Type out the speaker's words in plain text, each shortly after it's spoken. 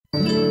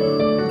Welcome.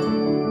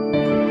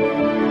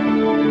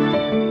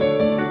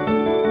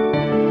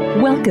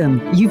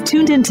 You've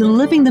tuned into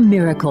Living the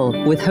Miracle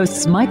with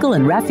hosts Michael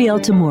and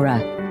Raphaelle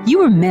Tamura. You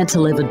were meant to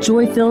live a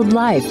joy-filled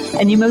life,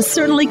 and you most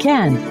certainly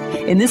can.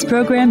 In this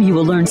program, you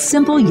will learn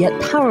simple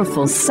yet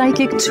powerful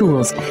psychic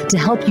tools to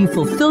help you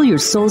fulfill your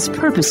soul's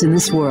purpose in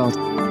this world.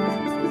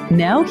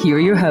 Now, here are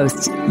your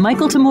hosts,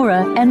 Michael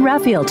Tamura and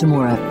Raphaelle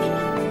Tamura.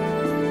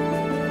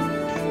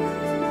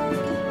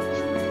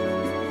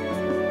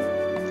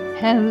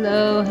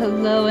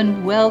 Hello,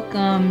 and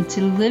welcome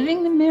to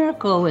Living the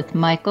Miracle with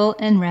Michael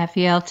and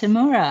Raphaelle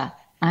Tamura.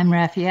 I'm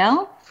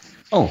Raphaelle.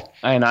 Oh,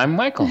 and I'm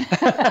Michael.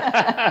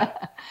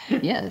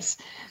 Yes,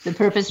 the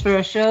purpose for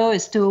our show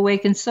is to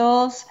awaken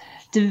souls,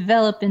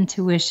 develop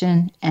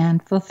intuition,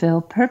 and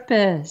fulfill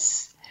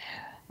purpose.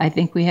 I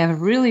think we have a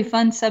really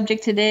fun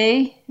subject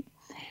today.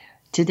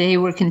 Today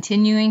we're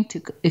continuing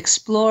to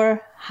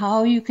explore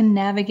how you can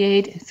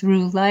navigate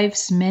through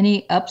life's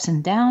many ups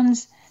and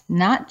downs,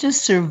 not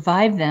just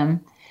survive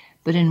them,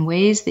 but in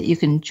ways that you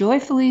can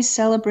joyfully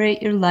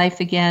celebrate your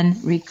life again,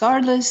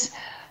 regardless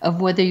of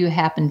whether you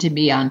happen to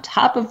be on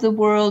top of the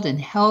world in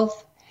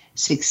health,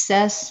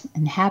 success,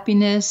 and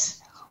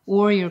happiness,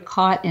 or you're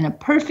caught in a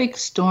perfect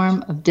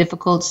storm of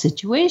difficult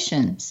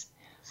situations.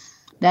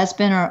 That's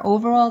been our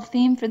overall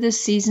theme for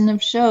this season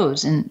of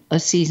shows, and a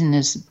season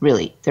is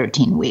really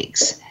 13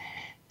 weeks.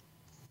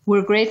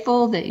 We're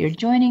grateful that you're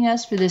joining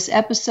us for this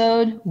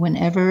episode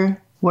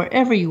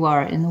wherever you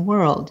are in the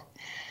world.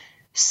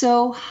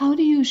 So, how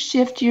do you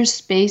shift your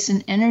space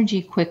and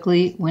energy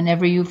quickly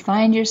whenever you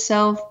find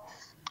yourself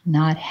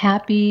not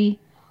happy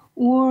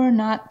or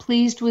not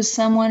pleased with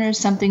someone or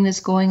something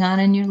that's going on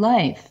in your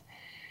life?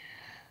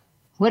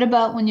 What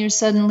about when you're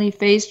suddenly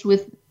faced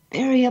with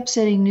very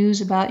upsetting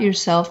news about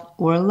yourself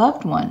or a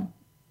loved one?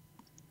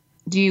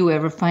 Do you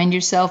ever find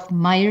yourself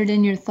mired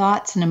in your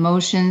thoughts and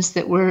emotions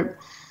that were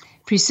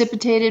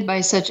precipitated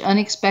by such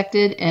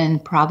unexpected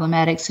and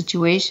problematic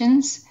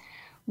situations?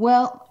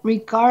 Well,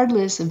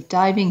 regardless of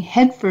diving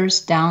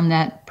headfirst down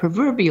that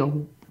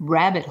proverbial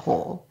rabbit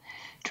hole,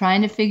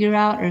 trying to figure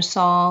out or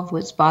solve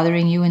what's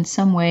bothering you in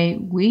some way,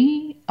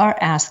 we are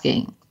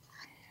asking,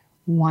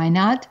 why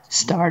not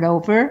start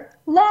over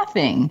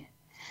laughing?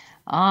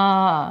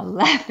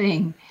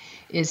 Laughing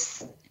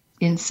is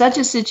in such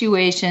a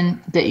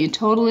situation that you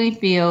totally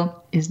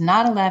feel is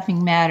not a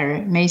laughing matter.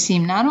 It may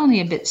seem not only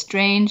a bit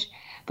strange,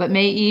 but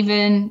may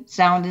even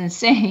sound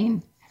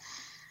insane.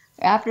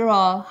 After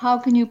all, how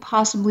can you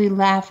possibly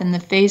laugh in the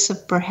face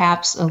of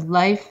perhaps a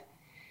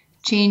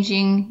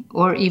life-changing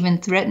or even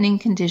threatening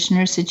condition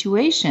or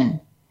situation?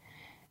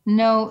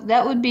 No,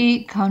 that would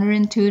be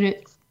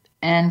counterintuitive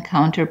and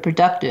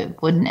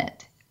counterproductive, wouldn't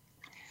it?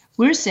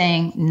 We're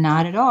saying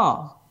not at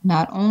all.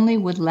 Not only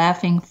would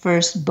laughing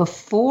first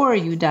before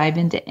you dive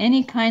into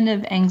any kind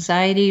of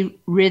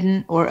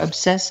anxiety-ridden or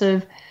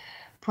obsessive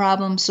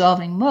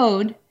problem-solving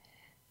mode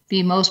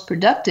be most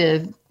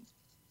productive,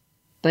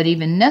 but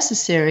even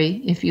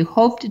necessary if you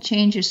hope to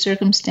change your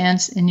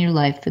circumstance in your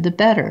life for the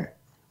better.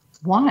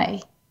 Why?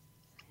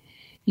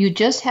 You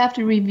just have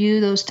to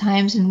review those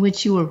times in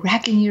which you were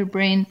racking your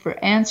brain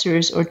for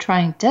answers or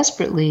trying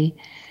desperately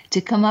to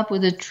come up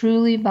with a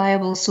truly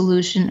viable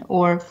solution,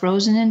 or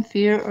frozen in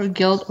fear or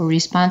guilt or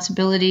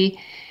responsibility.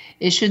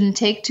 It shouldn't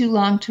take too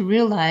long to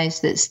realize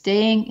that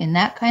staying in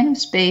that kind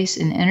of space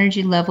and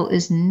energy level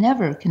is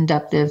never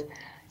conducive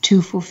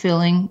to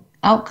fulfilling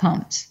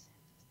outcomes.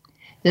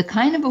 The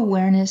kind of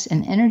awareness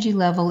and energy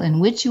level in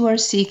which you are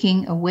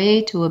seeking a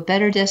way to a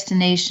better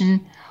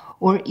destination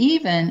or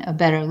even a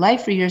better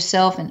life for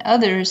yourself and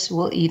others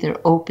will either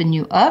open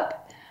you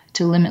up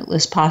to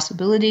limitless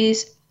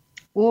possibilities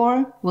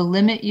or will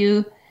limit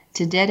you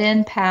to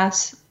dead-end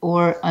paths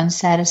or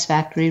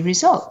unsatisfactory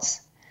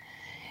results.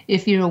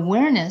 If your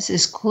awareness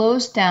is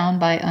closed down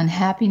by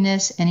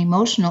unhappiness and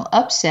emotional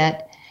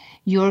upset,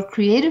 your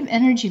creative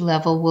energy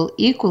level will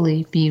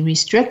equally be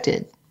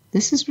restricted.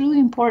 This is really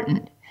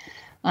important.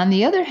 On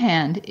the other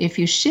hand, if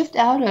you shift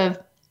out of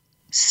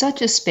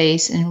such a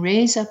space and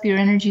raise up your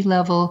energy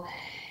level,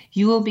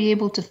 you will be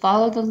able to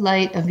follow the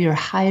light of your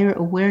higher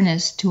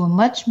awareness to a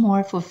much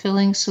more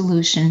fulfilling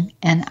solution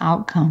and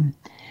outcome.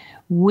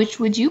 Which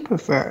would you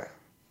prefer?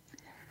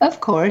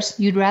 Of course,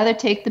 you'd rather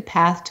take the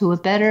path to a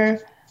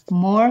better,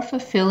 more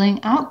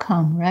fulfilling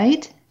outcome,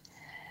 right?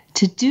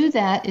 To do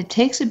that, it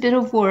takes a bit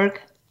of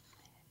work,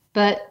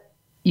 but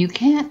you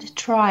can't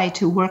try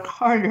to work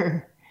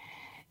harder.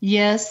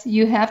 Yes,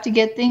 you have to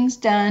get things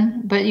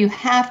done, but you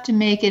have to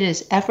make it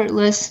as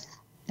effortless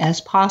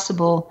as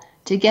possible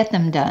to get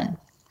them done.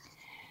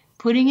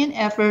 Putting in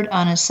effort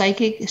on a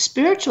psychic,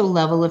 spiritual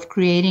level of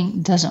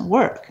creating doesn't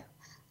work.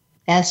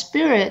 As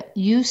spirit,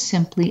 you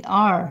simply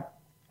are.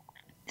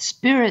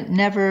 Spirit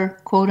never,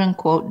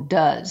 quote-unquote,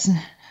 does.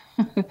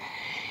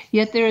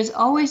 Yet there is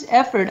always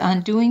effort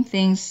on doing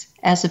things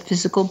as a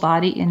physical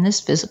body in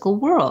this physical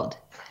world.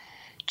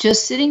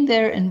 Just sitting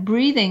there and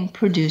breathing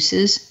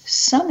produces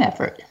some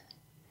effort.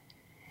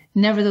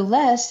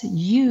 Nevertheless,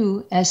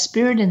 you, as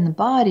spirit in the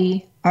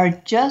body, are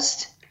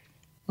just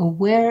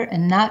aware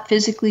and not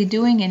physically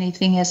doing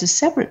anything as a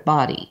separate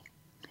body.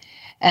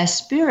 As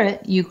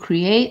spirit, you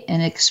create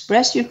and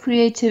express your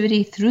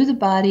creativity through the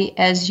body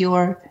as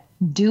your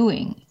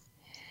doing.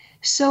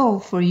 So,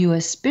 for you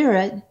as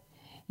spirit,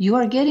 you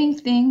are getting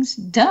things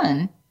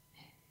done.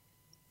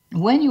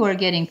 When you are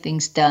getting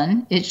things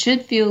done, it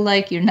should feel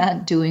like you're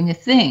not doing a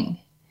thing.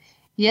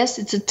 Yes,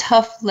 it's a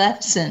tough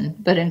lesson,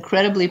 but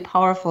incredibly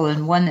powerful,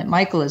 and one that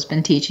Michael has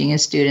been teaching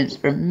his students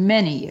for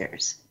many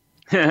years.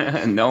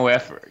 No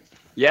effort.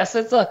 Yes,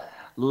 it's a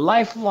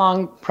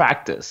lifelong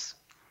practice,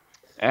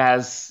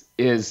 as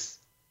is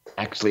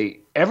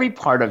actually every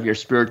part of your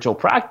spiritual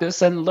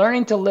practice, and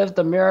learning to live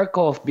the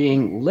miracle of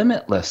being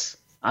limitless,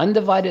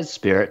 undivided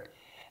spirit,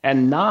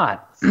 and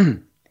not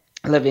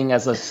living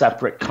as a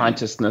separate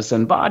consciousness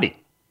and body.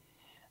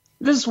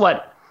 This is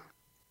what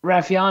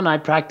Raphaelle and I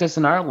practice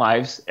in our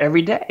lives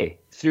every day,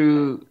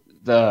 through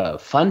the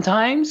fun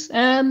times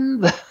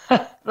and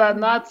the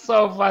not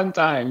so fun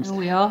times.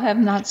 We all have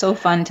not so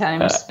fun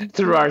times.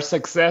 Through our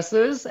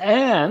successes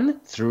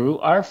and through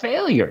our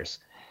failures,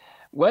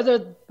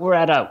 whether we're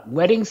at a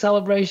wedding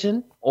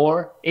celebration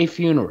or a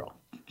funeral.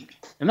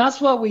 And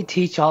that's what we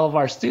teach all of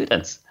our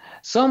students.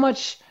 So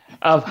much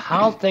of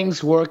how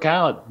things work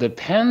out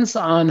depends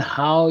on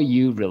how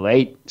you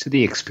relate to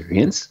the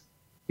experience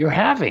you're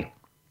having.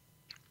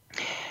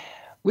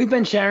 We've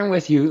been sharing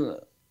with you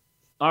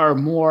our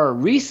more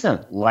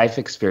recent life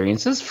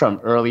experiences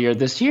from earlier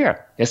this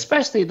year,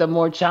 especially the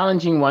more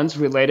challenging ones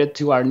related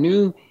to our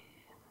new,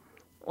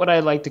 what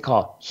I like to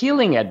call,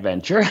 healing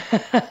adventure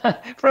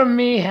from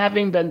me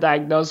having been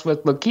diagnosed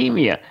with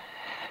leukemia,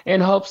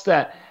 in hopes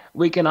that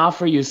we can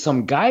offer you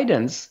some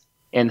guidance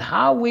in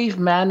how we've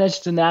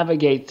managed to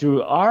navigate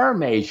through our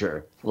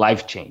major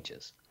life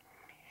changes.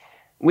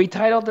 We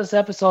titled this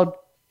episode,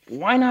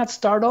 Why Not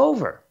Start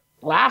Over?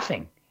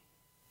 Laughing.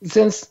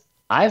 Since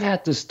I've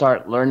had to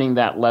start learning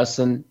that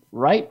lesson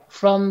right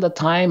from the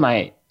time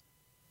I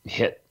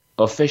hit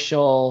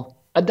official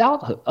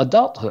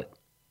adulthood,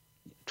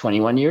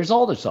 21 years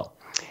old or so.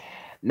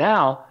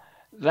 Now,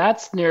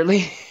 that's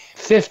nearly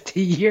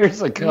 50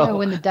 years ago. Yeah,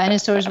 when the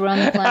dinosaurs were on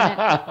the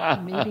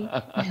planet, maybe.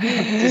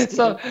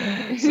 so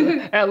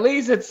at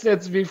least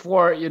it's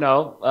before,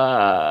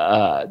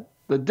 the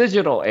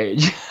digital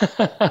age.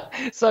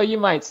 So you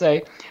might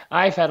say,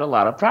 I've had a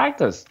lot of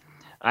practice.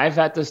 I've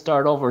had to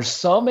start over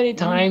so many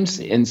times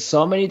in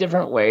so many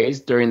different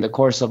ways during the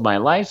course of my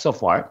life so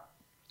far.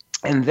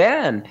 And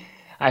then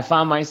I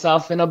found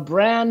myself in a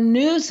brand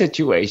new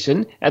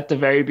situation at the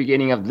very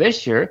beginning of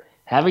this year,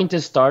 having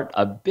to start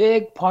a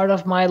big part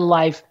of my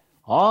life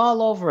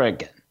all over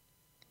again.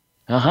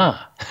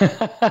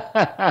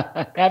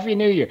 Happy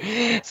New Year.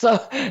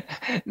 So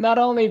not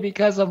only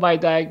because of my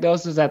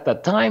diagnosis at the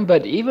time,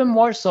 but even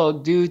more so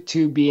due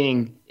to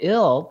being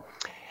ill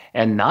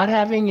and not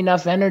having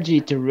enough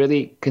energy to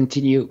really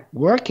continue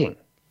working,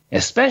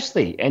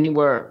 especially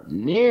anywhere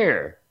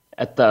near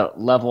at the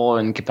level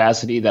and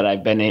capacity that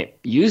I've been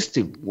used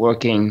to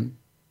working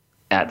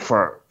at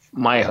for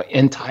my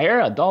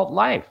entire adult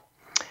life.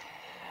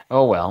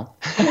 Oh, well.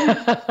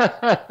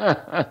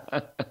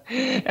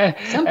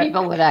 Some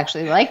people would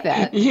actually like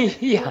that.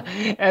 Yeah.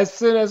 As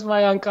soon as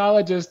my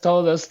oncologist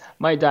told us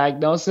my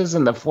diagnosis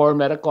and the 4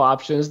 medical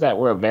options that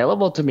were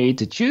available to me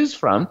to choose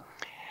from,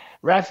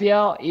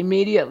 Raphaelle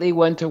immediately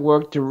went to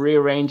work to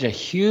rearrange a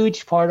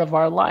huge part of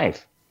our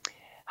life.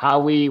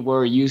 How we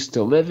were used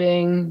to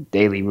living,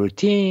 daily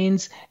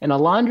routines, and a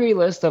laundry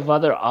list of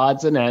other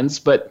odds and ends.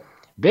 But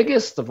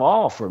biggest of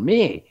all for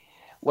me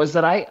was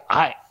that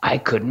I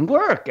couldn't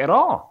work at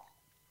all.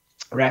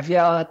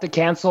 Raphaelle had to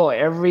cancel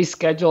every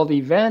scheduled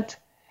event,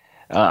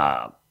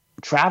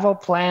 travel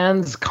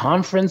plans,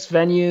 conference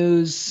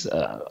venues,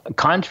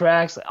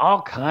 contracts,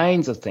 all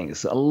kinds of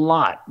things, a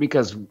lot,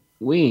 because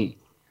we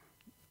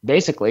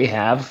basically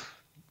have,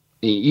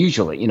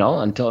 usually,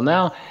 until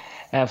now,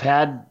 have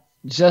had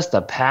just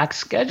a packed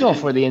schedule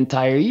for the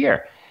entire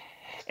year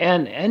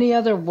and any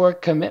other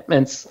work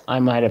commitments I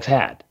might have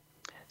had.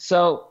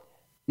 So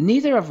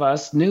neither of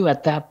us knew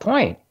at that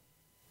point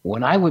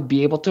when I would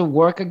be able to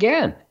work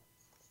again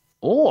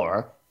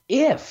or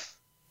if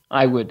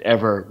I would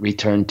ever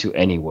return to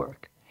any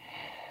work.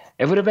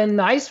 It would have been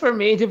nice for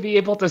me to be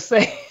able to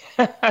say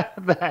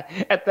that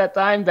at that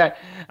time that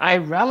I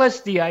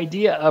relished the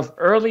idea of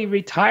early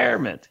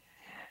retirement.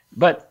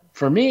 But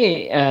for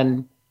me,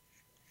 and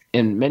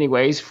in many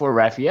ways for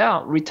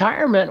Raphaelle,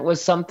 retirement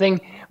was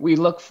something we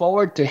look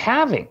forward to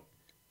having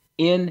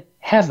in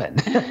heaven.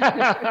 We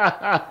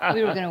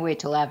were going to wait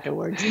till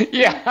afterwards.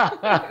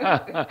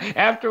 Yeah.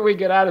 After we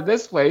get out of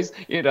this place,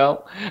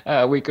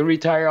 we can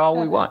retire all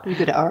we want. We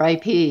could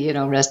RIP,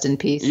 rest in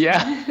peace.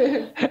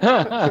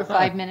 Yeah. for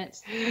 5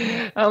 minutes.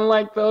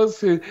 Unlike those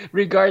who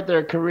regard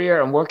their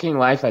career and working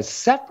life as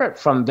separate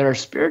from their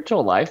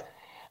spiritual life,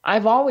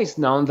 I've always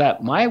known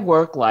that my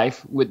work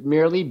life would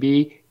merely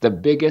be the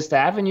biggest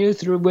avenue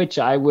through which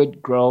I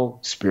would grow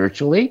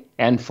spiritually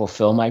and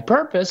fulfill my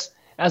purpose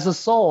as a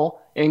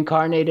soul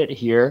incarnated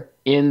here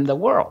in the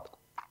world.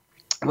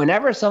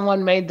 Whenever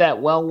someone made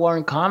that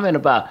well-worn comment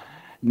about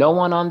no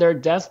one on their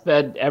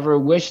deathbed ever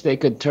wished they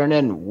could turn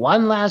in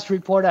one last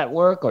report at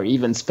work or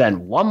even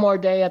spend one more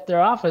day at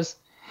their office.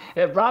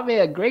 It brought me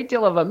a great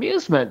deal of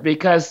amusement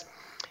because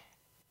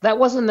that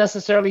wasn't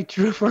necessarily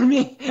true for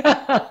me.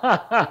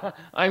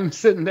 I'm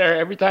sitting there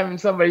every time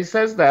somebody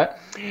says that.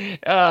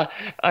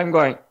 I'm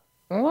going,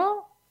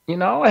 well,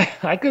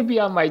 I could be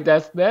on my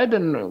deathbed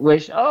and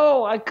wish,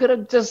 I could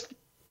have just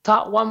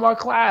taught one more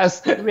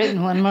class.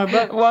 Written one more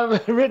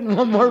book. Written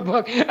one more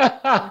book.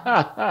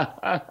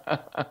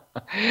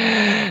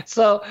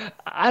 So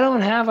I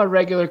don't have a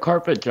regular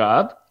corporate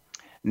job,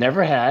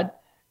 never had,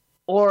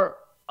 or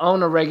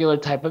own a regular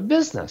type of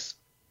business.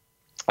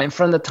 And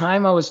from the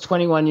time I was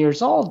 21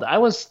 years old, I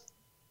was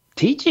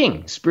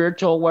teaching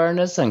spiritual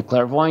awareness and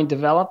clairvoyant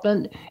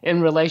development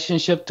in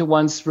relationship to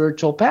one's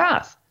spiritual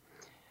path.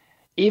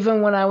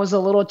 Even when I was a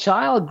little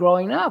child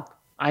growing up,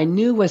 I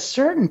knew with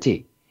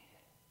certainty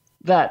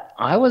that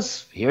I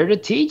was here to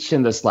teach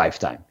in this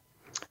lifetime.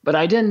 But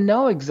I didn't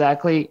know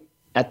exactly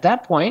at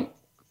that point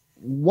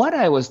what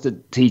I was to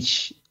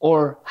teach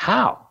or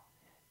how.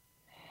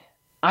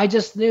 I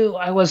just knew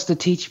I was to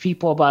teach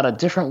people about a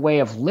different way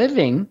of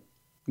living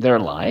their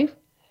life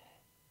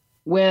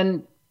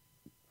when,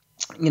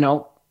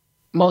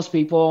 most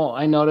people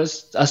I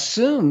noticed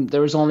assumed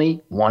there was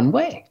only one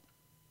way.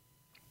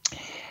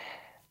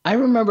 I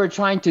remember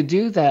trying to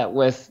do that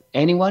with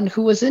anyone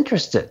who was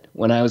interested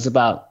when I was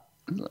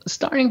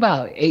starting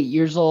about 8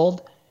 years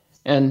old,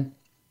 and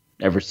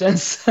ever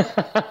since.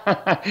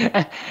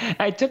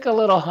 I took a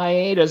little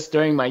hiatus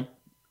during my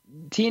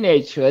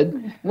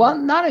teenagehood. Well,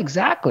 not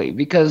exactly,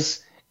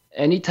 because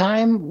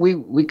anytime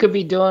we could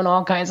be doing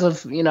all kinds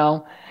of,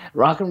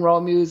 rock and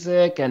roll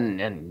music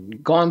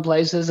and going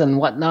places and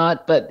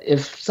whatnot. But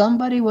if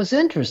somebody was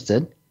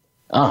interested,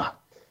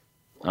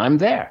 I'm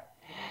there.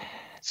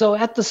 So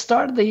at the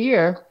start of the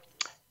year,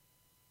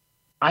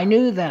 I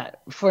knew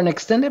that for an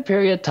extended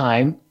period of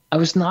time, I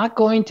was not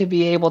going to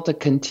be able to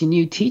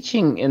continue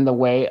teaching in the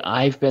way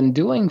I've been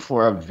doing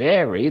for a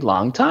very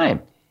long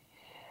time.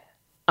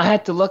 I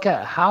had to look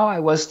at how I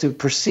was to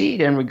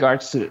proceed in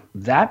regards to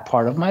that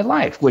part of my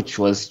life, which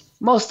was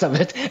most of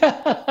it.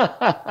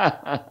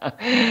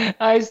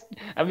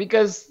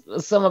 Because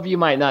some of you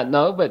might not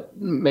know, but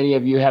many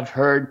of you have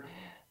heard,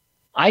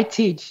 I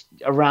teach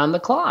around the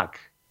clock.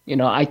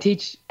 I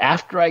teach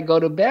after I go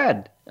to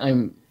bed.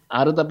 I'm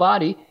out of the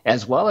body,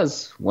 as well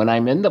as when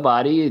I'm in the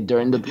body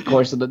during the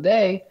course of the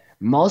day.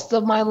 Most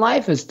of my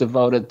life is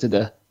devoted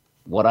to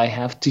what I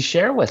have to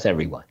share with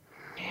everyone.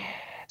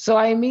 So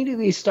I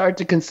immediately start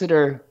to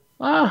consider,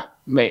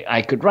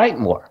 I could write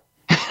more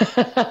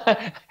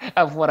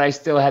of what I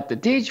still had to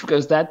teach,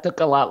 because that took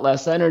a lot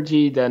less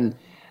energy than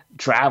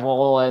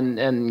travel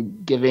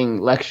and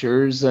giving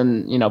lectures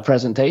and,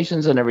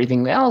 presentations and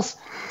everything else.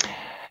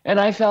 And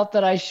I felt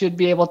that I should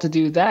be able to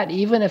do that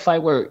even if I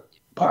were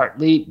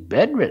partly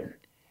bedridden.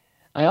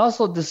 I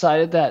also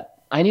decided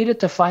that I needed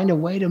to find a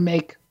way to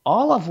make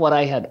all of what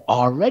I had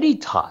already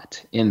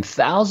taught in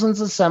thousands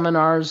of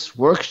seminars,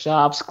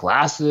 workshops,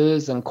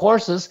 classes, and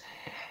courses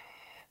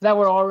that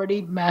were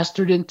already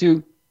mastered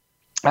into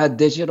a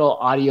digital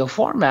audio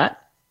format,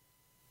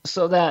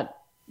 so that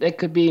they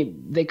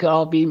could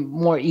all be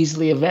more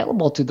easily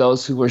available to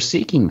those who were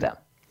seeking them.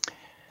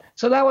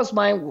 So that was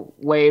my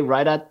way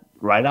right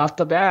off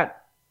the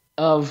bat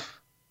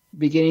of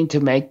beginning to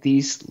make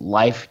these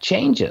life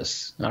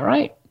changes. All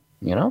right,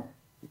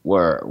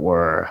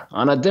 we're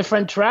on a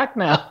different track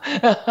now.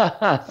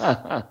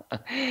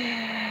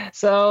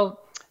 So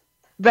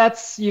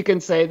you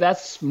can say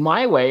that's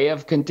my way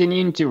of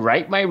continuing to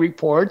write my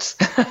reports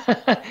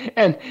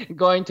and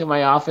going to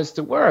my office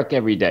to work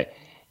every day,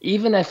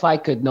 even if I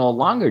could no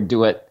longer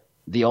do it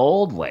the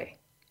old way,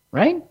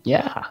 right?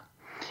 Yeah.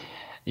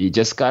 You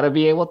just got to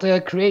be able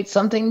to create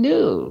something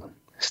new,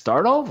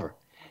 start over.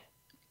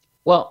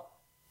 Well,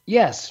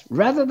 yes,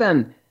 rather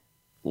than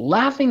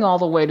laughing all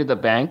the way to the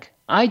bank,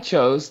 I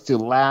chose to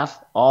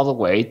laugh all the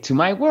way to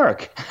my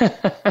work.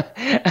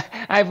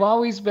 I've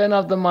always been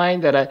of the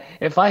mind that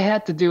if I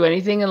had to do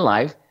anything in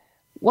life,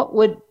 what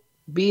would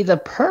be the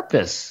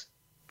purpose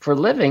for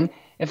living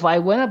if I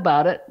went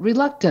about it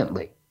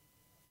reluctantly,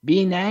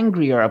 being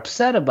angry or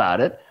upset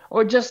about it,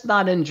 or just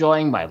not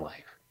enjoying my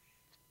life?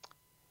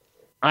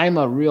 I'm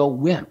a real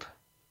wimp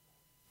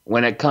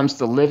when it comes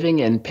to living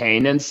in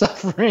pain and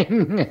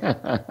suffering.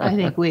 I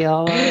think we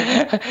all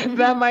are.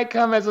 That might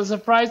come as a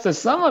surprise to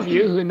some of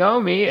you who know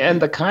me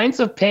and the kinds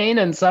of pain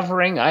and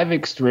suffering I've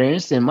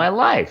experienced in my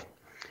life.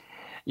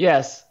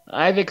 Yes,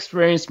 I've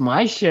experienced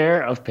my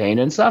share of pain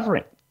and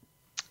suffering,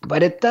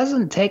 but it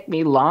doesn't take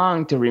me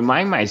long to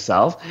remind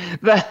myself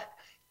that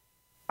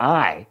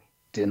I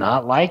do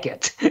not like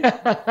it.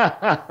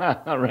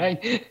 All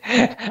right?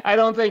 I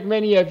don't think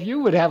many of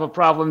you would have a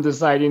problem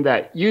deciding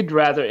that you'd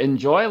rather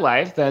enjoy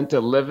life than to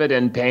live it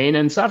in pain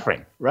and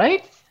suffering,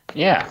 right?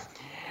 Yeah.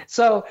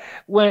 So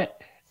when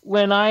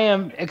I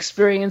am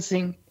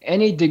experiencing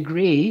any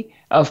degree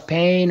of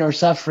pain or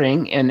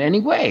suffering in any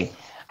way,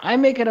 I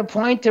make it a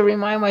point to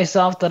remind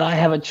myself that I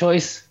have a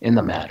choice in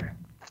the matter.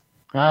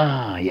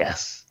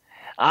 Yes.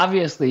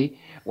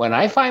 Obviously, When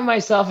I find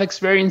myself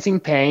experiencing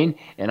pain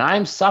and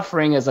I'm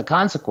suffering as a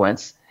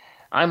consequence,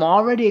 I'm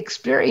already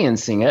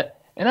experiencing it,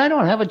 and I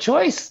don't have a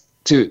choice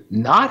to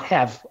not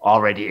have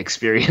already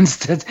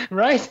experienced it,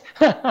 right?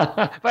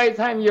 By the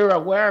time you're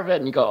aware of it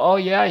and you go, oh,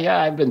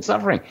 yeah, I've been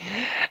suffering,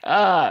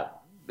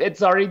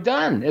 it's already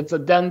done. It's a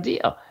done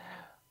deal.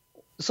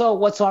 So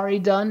what's already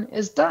done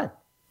is done.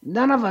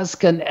 None of us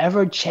can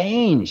ever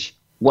change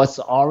what's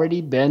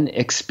already been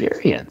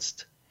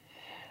experienced.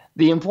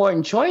 The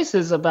important choice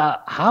is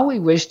about how we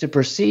wish to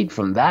proceed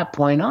from that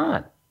point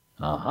on.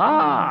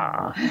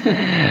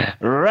 Aha!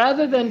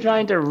 Rather than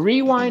trying to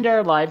rewind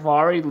our life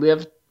already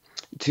lived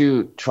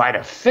to try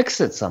to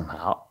fix it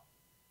somehow,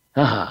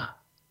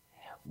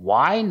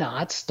 why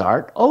not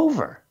start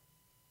over?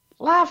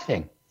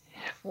 Laughing.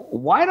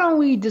 Why don't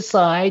we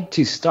decide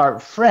to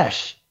start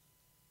fresh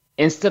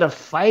instead of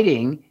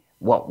fighting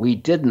what we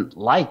didn't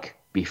like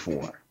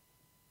before?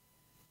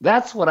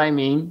 That's what I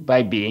mean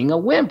by being a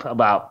wimp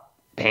about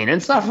pain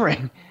and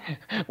suffering.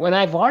 When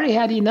I've already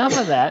had enough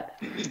of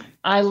that,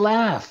 I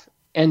laugh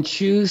and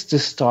choose to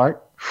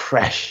start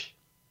fresh.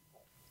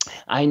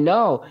 I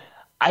know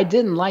I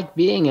didn't like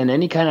being in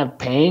any kind of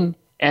pain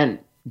and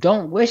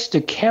don't wish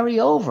to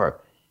carry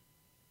over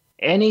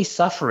any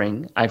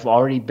suffering I've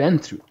already been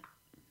through.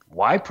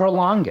 Why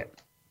prolong it?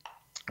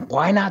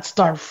 Why not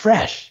start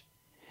fresh?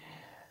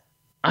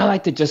 I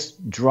like to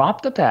just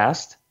drop the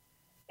past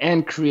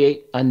and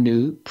create a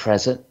new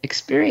present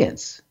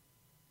experience.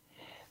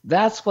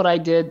 That's what I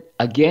did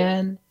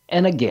again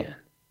and again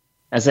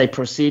as I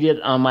proceeded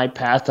on my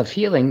path of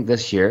healing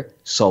this year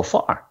so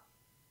far.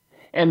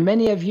 And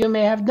many of you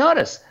may have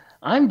noticed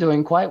I'm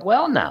doing quite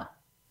well now,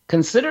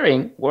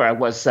 considering where I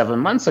was 7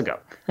 months ago.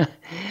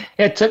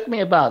 It took me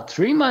about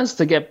 3 months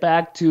to get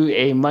back to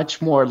a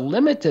much more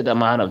limited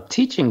amount of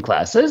teaching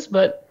classes,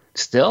 but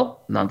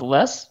still,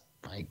 nonetheless,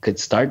 I could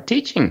start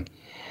teaching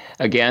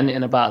again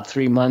in about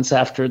 3 months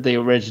after the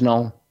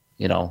original,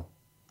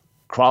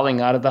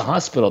 crawling out of the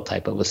hospital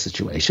type of a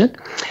situation.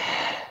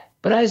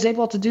 But I was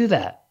able to do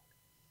that.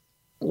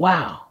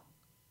 Wow.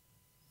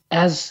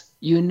 As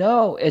you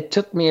know, it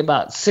took me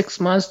about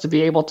 6 months to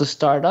be able to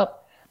start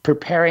up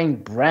preparing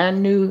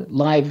brand new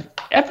live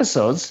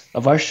episodes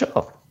of our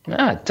show.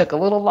 It took a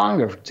little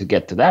longer to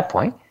get to that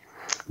point,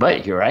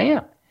 but here I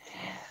am.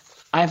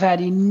 I've had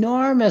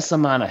enormous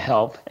amount of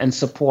help and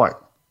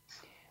support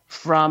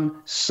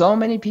from so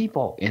many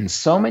people in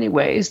so many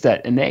ways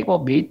that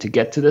enabled me to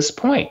get to this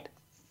point.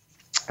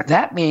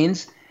 That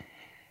means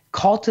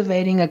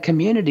cultivating a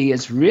community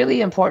is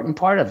really important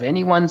part of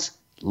anyone's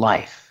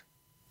life.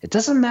 It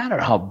doesn't matter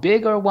how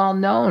big or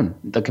well-known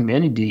the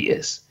community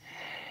is.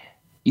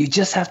 You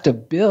just have to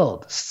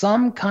build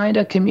some kind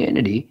of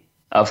community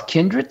of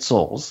kindred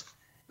souls,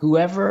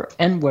 whoever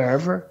and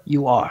wherever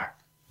you are,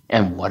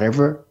 and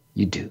whatever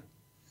you do.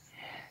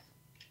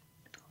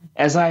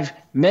 As I've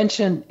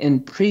mentioned in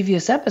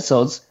previous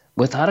episodes,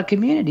 without a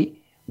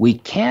community, we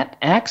can't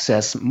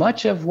access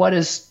much of what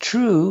is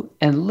true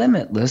and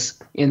limitless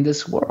in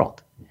this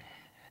world.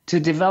 To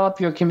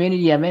develop your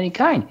community of any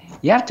kind,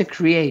 you have to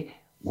create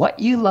what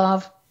you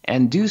love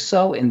and do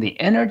so in the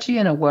energy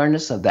and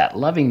awareness of that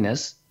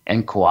lovingness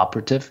and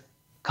cooperative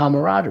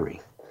camaraderie.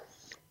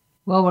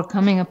 Well, we're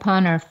coming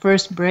upon our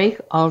first break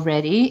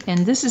already,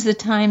 and this is the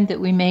time that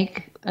we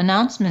make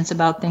announcements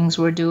about things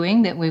we're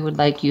doing that we would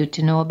like you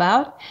to know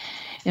about.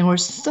 And we're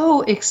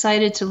so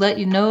excited to let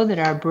you know that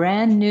our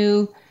brand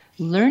new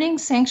Learning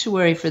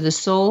Sanctuary for the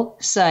Soul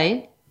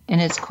site,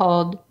 and it's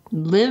called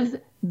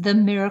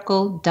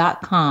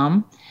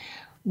livethemiracle.com,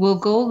 will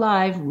go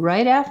live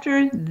right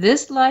after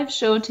this live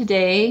show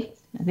today.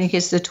 I think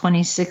it's the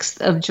 26th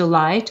of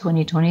July,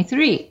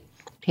 2023, in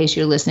case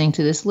you're listening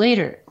to this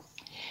later.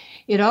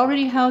 It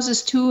already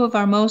houses 2 of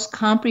our most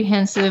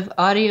comprehensive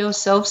audio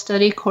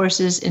self-study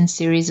courses and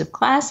series of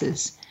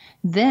classes.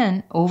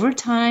 Then, over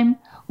time,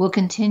 we'll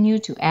continue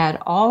to add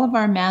all of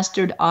our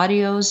mastered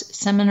audios,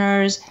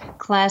 seminars,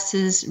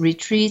 classes,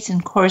 retreats,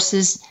 and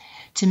courses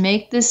to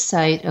make this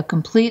site a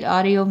complete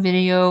audio,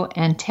 video,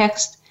 and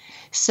text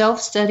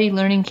self-study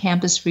learning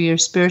campus for your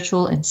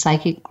spiritual and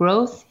psychic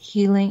growth,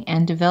 healing,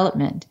 and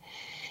development.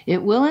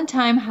 It will in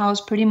time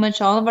house pretty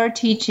much all of our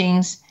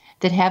teachings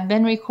that have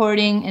been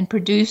recording and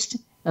produced,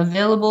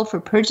 available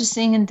for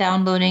purchasing and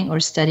downloading or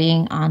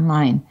studying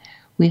online.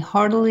 We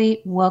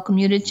heartily welcome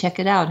you to check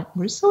it out.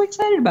 We're so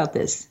excited about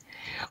this.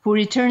 We'll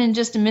return in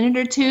just a minute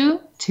or two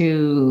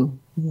to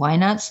Why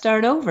Not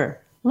Start Over?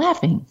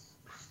 Laughing.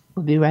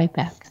 We'll be right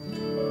back.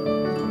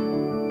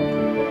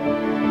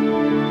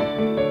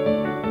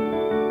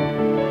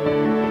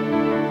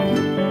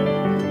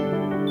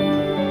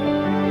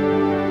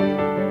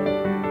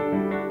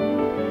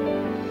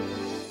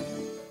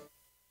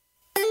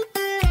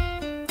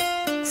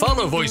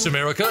 Follow Voice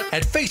America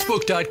at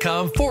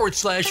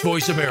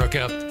Facebook.com/Voice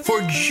America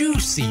for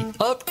juicy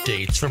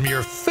updates from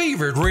your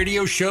favorite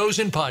radio shows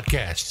and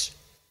podcasts.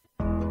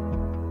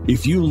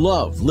 If you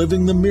love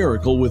Living the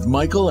Miracle with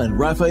Michael and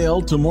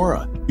Raphaelle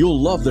Tamura, you'll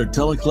love their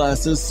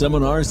teleclasses,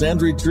 seminars,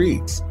 and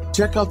retreats.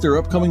 Check out their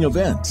upcoming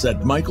events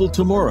at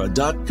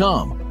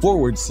michaeltamura.com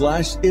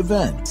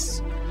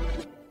www.moping.com/events.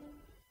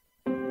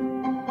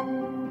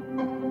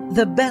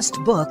 The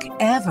best book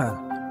ever.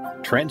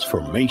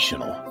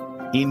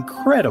 Transformational.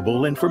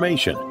 Incredible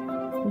information.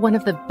 One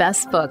of the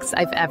best books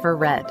I've ever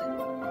read.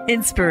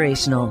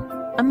 Inspirational.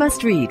 A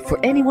must-read for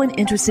anyone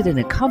interested in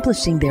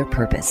accomplishing their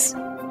purpose.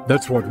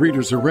 That's what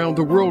readers around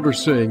the world are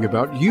saying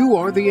about You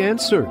Are the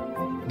Answer,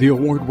 the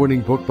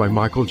award-winning book by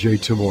Michael J.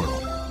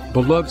 Tamura,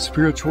 beloved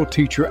spiritual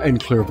teacher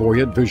and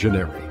clairvoyant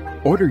visionary.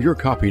 Order your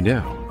copy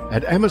now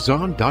at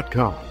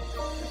Amazon.com.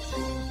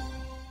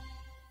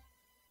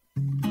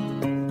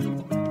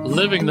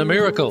 Living the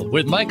Miracle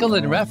with Michael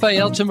and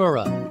Raphaelle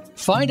Tamura.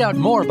 Find out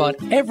more about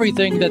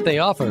everything that they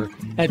offer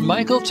at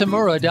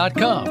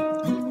michaeltamura.com.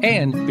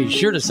 And be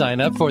sure to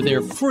sign up for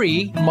their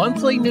free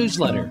monthly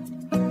newsletter.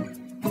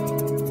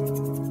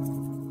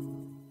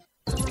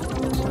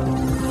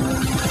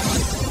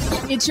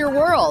 It's your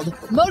world.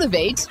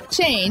 Motivate,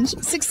 change,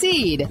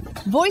 succeed.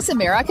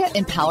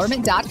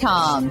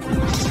 VoiceAmericaEmpowerment.com.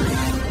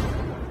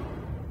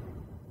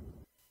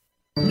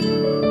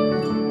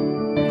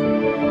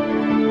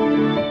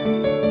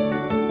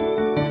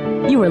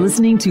 You are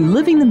listening to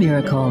Living the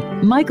Miracle.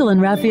 Michael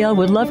and Raphaelle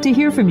would love to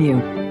hear from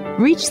you.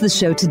 Reach the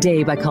show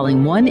today by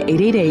calling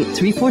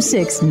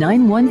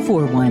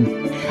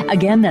 1-888-346-9141.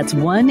 Again, that's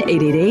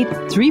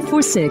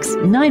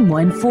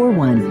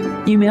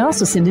 1-888-346-9141. You may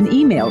also send an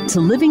email to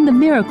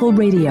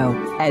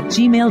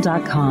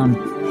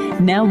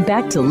livingthemiracleradio@gmail.com. Now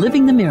back to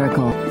Living the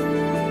Miracle.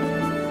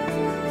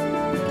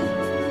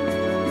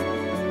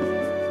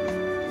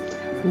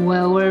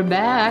 Well, we're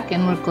back,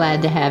 and we're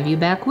glad to have you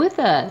back with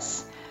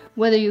us.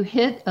 Whether you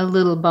hit a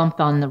little bump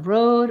on the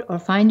road or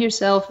find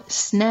yourself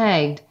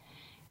snagged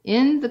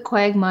in the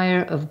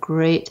quagmire of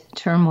great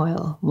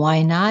turmoil,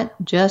 why not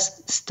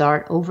just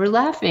start over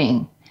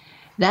laughing?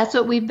 That's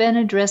what we've been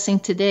addressing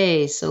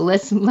today, so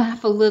let's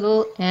laugh a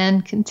little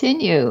and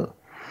continue.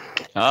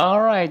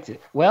 All right.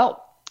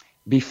 Well,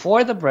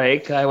 before the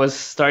break, I was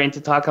starting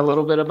to talk a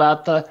little bit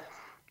about the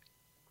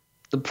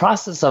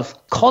process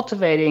of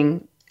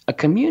cultivating a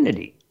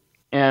community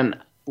and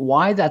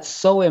why that's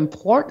so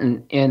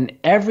important in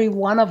every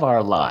one of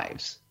our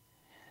lives.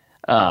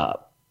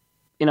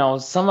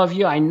 Some of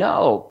you I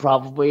know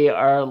probably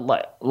are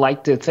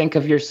like to think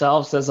of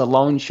yourselves as a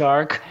loan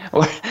shark,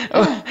 or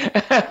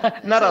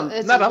not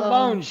a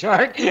lone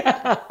shark,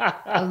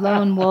 a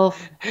lone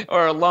wolf,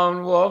 or a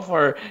lone wolf,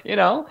 or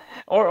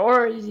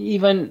or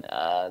even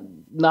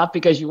not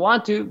because you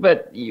want to,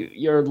 but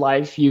your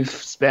life you've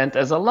spent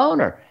as a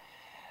loner.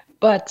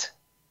 But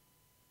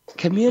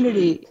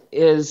community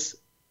is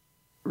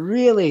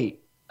really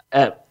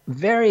a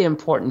very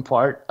important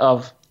part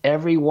of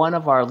every one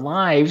of our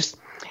lives,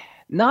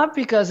 not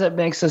because it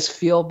makes us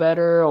feel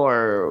better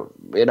or,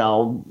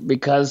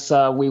 because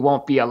we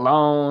won't be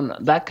alone,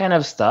 that kind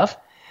of stuff,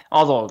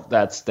 although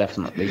that's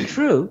definitely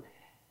true.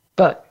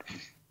 But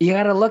you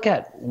got to look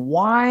at,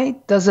 why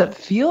does it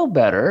feel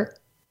better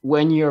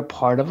when you're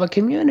part of a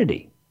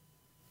community?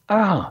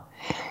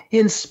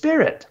 In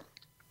spirit,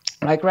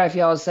 like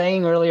Raphaelle was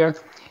saying earlier,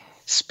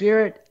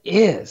 spirit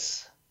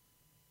is.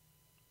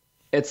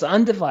 It's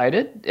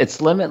undivided.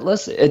 It's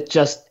limitless. It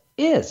just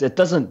is. It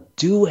doesn't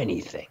do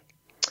anything.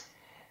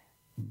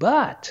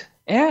 But,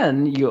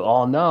 and you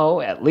all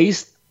know, at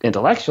least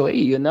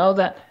intellectually, you know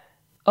that,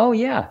 oh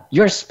yeah,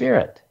 you're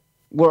spirit.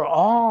 We're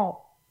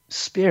all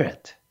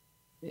spirit.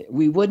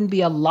 We wouldn't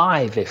be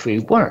alive if we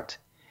weren't.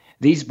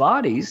 These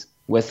bodies,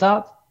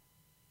 without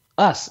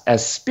us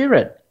as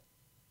spirit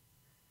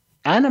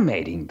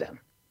animating them,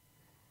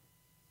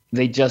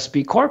 they'd just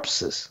be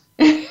corpses.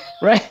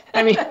 Right?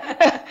 I mean,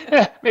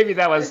 maybe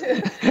that was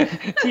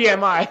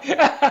TMI.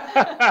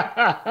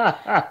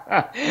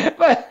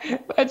 but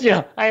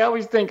I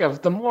always think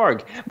of the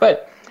morgue.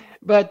 But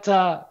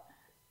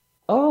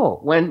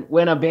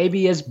when a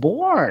baby is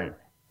born,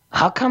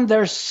 how come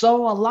they're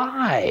so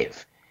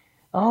alive?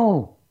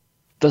 Oh,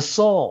 the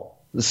soul,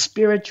 the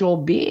spiritual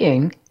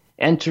being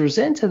enters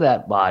into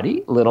that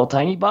body, little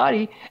tiny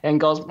body, and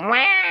goes,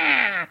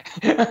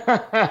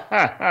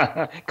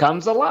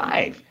 comes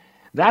alive.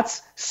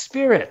 That's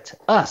spirit,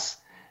 us,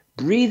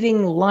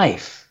 breathing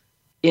life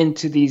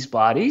into these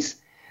bodies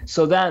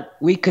so that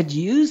we could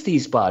use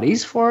these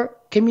bodies for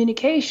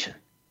communication.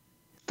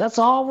 That's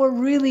all we're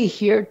really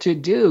here to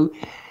do,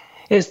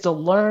 is to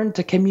learn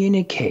to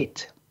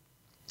communicate.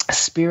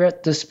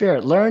 Spirit to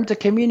spirit. Learn to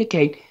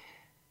communicate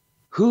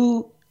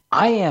who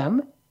I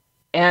am,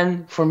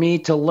 and for me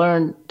to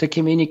learn to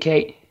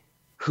communicate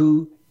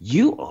who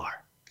you are.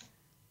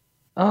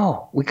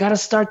 Oh, we got to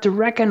start to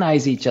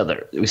recognize each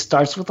other. It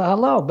starts with a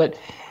hello, but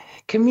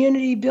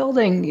community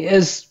building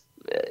is,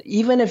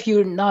 even if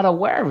you're not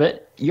aware of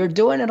it, you're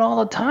doing it all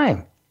the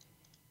time.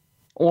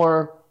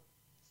 Or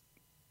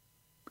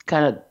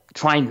kind of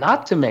trying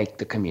not to make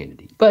the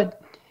community.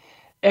 But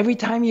every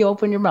time you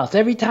open your mouth,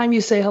 every time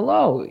you say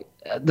hello,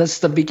 that's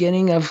the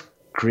beginning of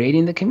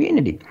creating the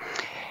community.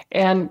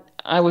 And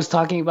I was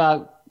talking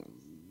about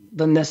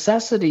the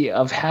necessity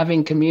of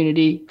having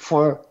community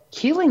for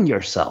healing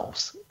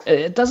yourselves.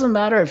 It doesn't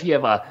matter if you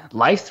have a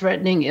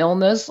life-threatening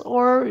illness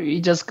or you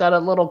just got a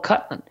little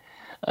cut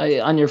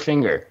on your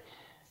finger.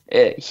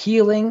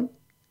 Healing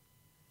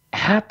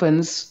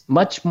happens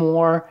much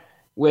more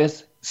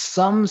with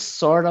some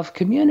sort of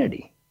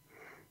community.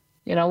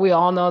 You know, we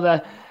all know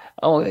that,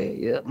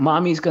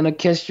 mommy's going to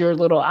kiss your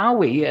little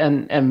owie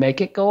and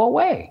make it go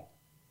away.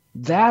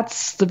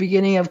 That's the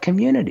beginning of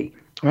community,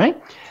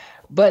 right?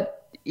 But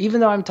even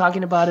though I'm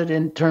talking about it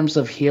in terms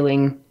of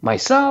healing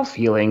myself,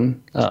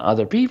 healing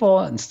other people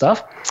and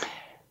stuff,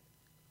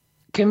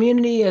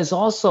 community is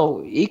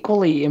also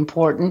equally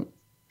important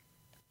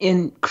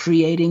in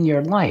creating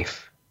your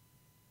life.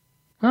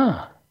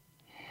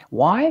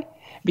 Why?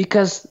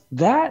 Because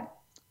that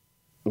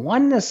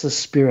oneness of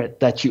spirit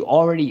that you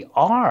already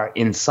are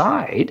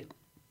inside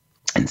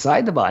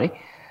the body,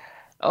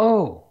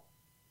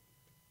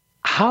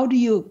 how do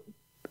you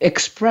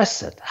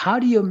express it? How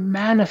do you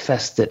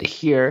manifest it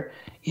here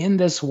in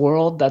this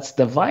world that's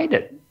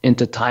divided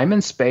into time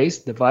and space,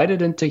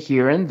 divided into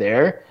here and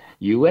there,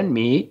 you and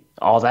me,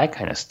 all that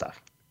kind of stuff?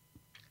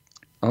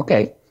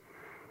 Okay.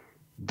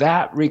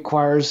 That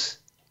requires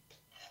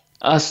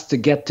us to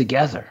get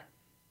together.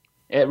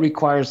 It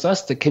requires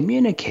us to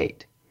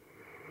communicate.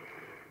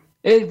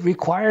 It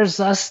requires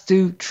us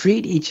to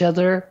treat each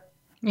other,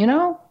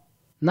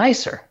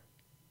 nicer,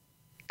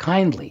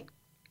 kindly.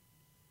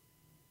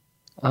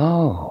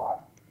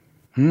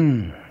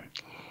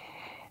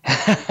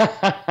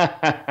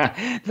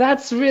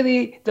 That's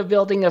really the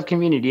building of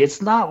community.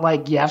 It's not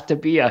like you have to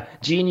be a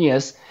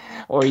genius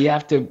or you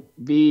have to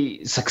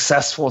be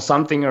successful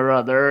something or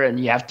other and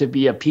you have to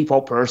be a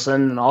people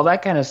person and all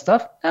that kind of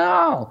stuff.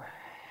 No,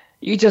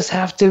 you just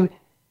have to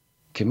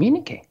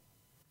communicate.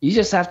 You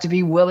just have to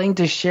be willing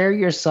to share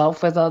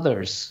yourself with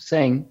others,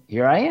 saying,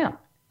 here I am,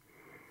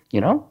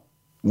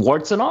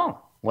 warts and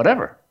all,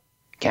 whatever,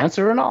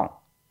 cancer and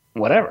all,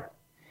 whatever.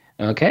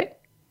 Okay?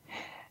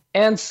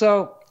 And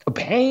so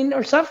pain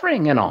or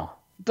suffering and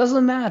all,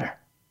 doesn't matter.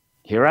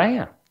 Here I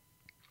am.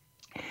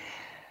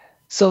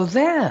 So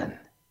then,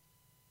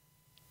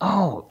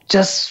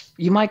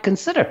 you might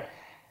consider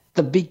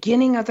the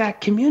beginning of that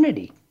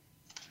community,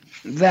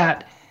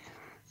 that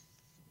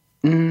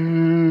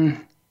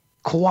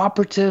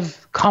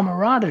cooperative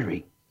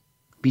camaraderie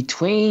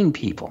between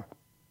people,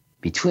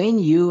 between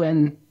you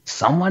and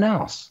someone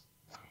else.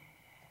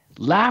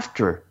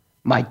 Laughter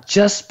might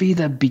just be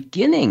the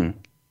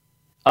beginning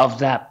of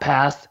that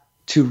path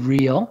to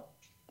real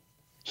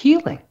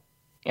healing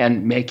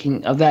and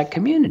making of that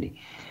community.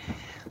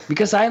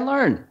 Because I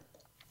learned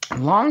a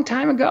long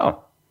time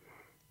ago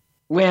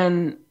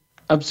when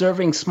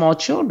observing small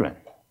children,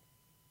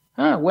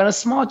 when a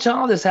small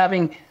child is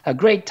having a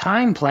great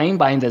time playing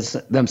by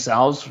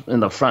themselves in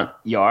the front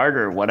yard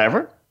or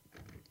whatever,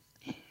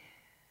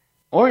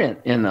 or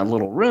in a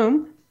little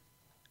room,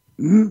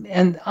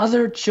 and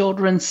other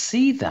children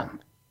see them,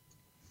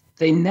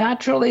 they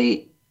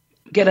naturally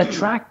get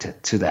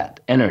attracted to that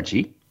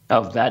energy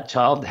of that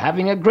child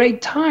having a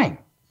great time,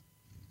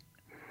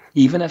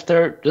 even if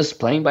they're just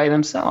playing by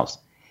themselves.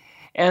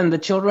 And the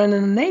children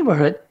in the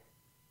neighborhood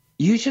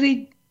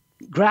usually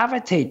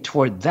gravitate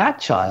toward that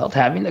child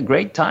having a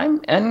great time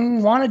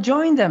and want to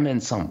join them in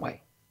some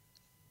way.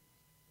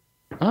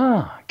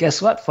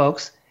 Guess what,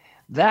 folks?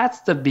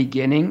 That's the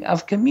beginning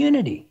of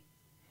community.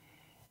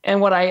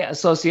 And what I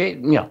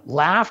associate,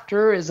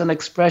 laughter is an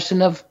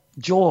expression of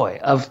joy,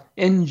 of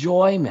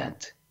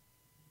enjoyment.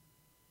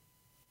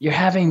 You're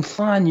having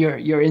fun,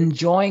 you're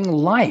enjoying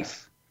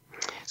life.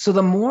 So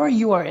the more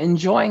you are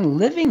enjoying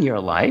living your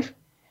life,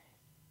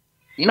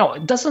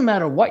 it doesn't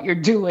matter what you're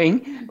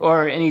doing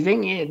or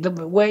anything,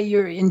 the way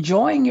you're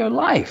enjoying your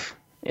life.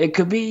 It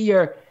could be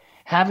you're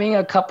having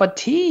a cup of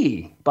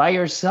tea by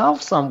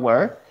yourself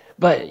somewhere,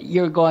 but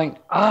you're going,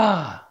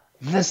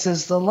 this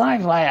is the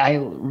life. I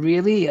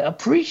really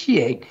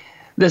appreciate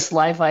this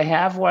life I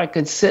have where I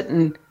could sit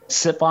and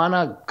sip on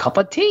a cup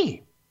of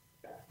tea,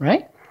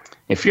 right?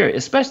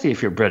 Especially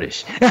if you're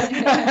British.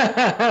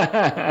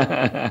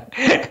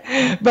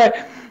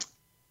 But,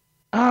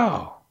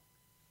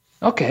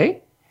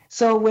 okay.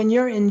 So when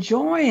you're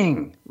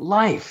enjoying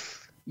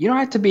life, you don't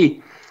have to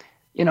be,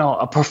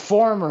 a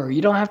performer.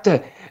 You don't have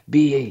to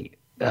be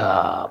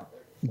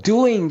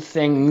doing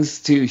things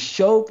to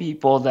show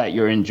people that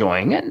you're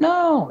enjoying it.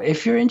 No,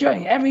 if you're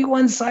enjoying it,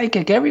 everyone's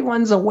psychic.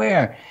 Everyone's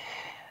aware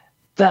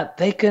that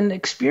they can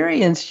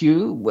experience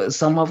you.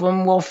 Some of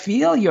them will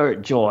feel your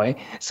joy.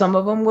 Some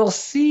of them will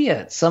see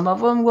it. Some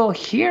of them will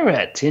hear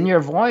it in your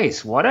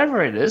voice,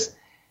 whatever it is.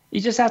 You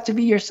just have to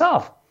be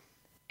yourself.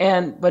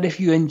 But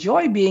if you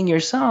enjoy being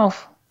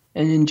yourself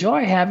and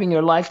enjoy having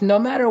your life, no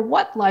matter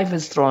what life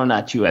is thrown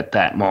at you at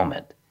that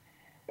moment,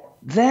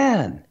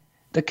 then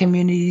the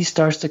community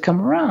starts to come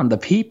around. The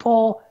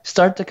people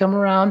start to come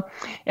around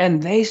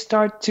and they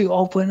start to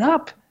open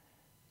up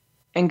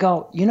and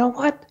go, you know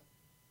what?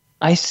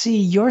 I see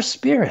your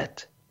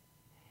spirit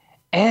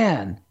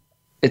and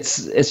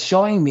it's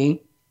showing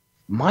me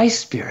my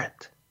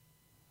spirit.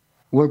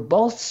 We're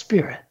both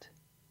spirit.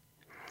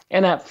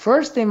 And at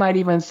first they might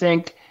even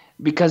think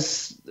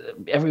because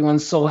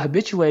everyone's so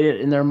habituated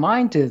in their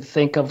mind to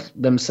think of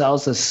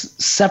themselves as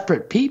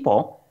separate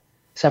people,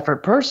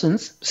 separate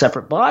persons,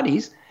 separate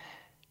bodies,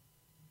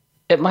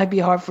 it might be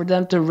hard for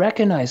them to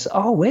recognize,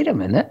 oh, wait a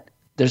minute,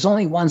 there's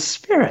only one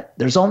spirit,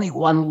 there's only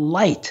one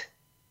light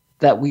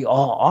that we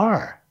all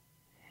are.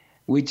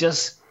 We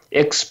just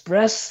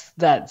express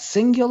that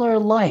singular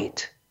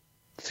light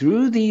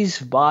through these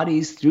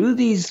bodies, through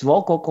these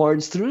vocal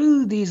cords,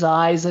 through these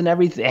eyes and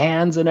everything,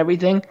 hands and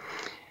everything,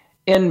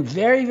 in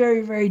very,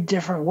 very, very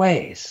different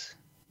ways.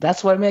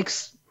 That's what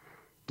makes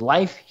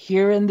life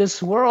here in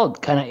this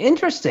world kind of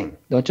interesting,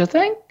 don't you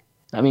think?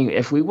 I mean,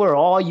 if we were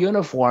all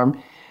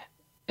uniform,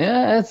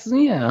 it's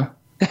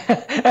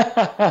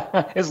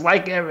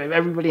like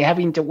everybody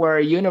having to wear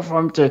a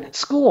uniform to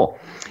school.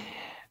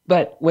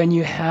 But when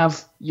you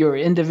have your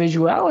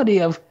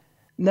individuality of,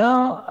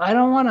 no, I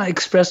don't want to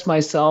express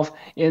myself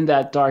in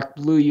that dark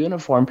blue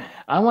uniform.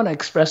 I want to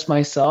express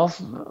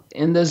myself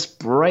in this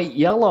bright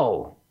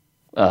yellow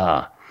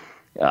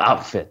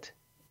outfit,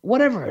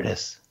 whatever it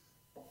is.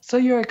 So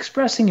you're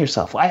expressing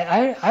yourself.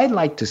 I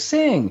like to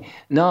sing.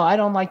 No, I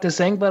don't like to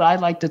sing, but I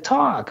like to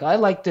talk. I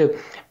like to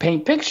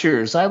paint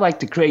pictures. I like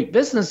to create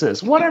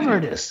businesses, whatever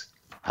it is,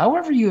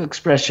 however you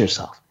express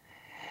yourself.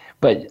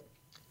 But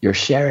you're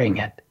sharing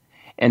it.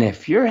 And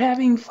if you're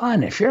having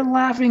fun, if you're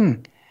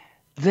laughing,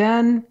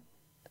 then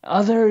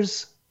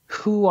others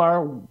who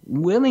are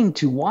willing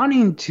to,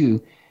 wanting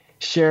to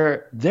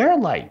share their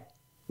light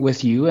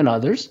with you and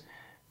others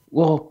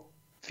will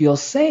feel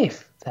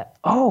safe that,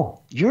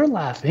 oh, you're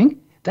laughing.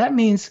 That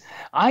means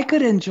I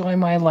could enjoy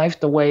my life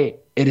the way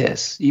it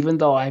is, even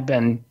though I've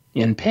been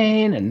in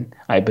pain and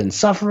I've been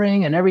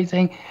suffering and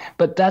everything.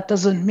 But that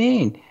doesn't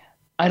mean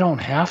I don't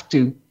have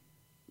to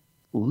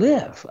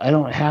live. I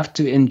don't have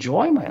to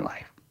enjoy my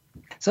life.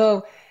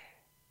 So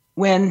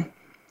when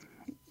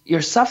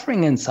you're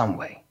suffering in some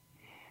way,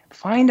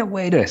 find a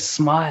way to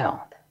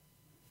smile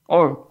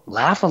or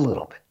laugh a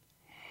little bit.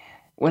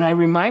 When I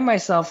remind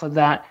myself of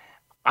that,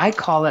 I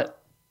call it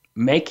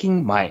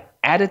making my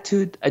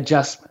attitude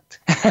adjustment.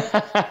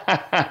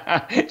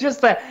 That's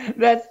just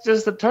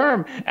the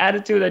term.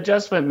 Attitude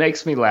adjustment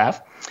makes me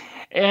laugh.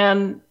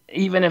 And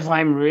even if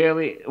I'm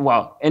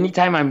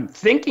anytime I'm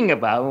thinking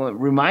about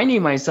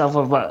reminding myself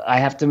of I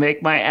have to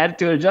make my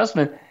attitude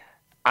adjustment,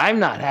 I'm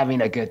not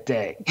having a good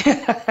day,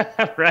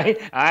 right?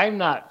 I'm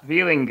not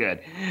feeling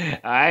good.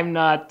 I'm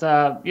not,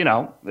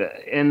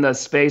 in the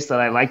space that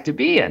I like to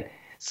be in.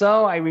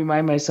 So I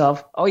remind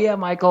myself, oh yeah,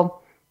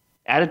 Michael,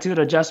 attitude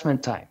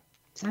adjustment time.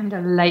 Time to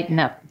lighten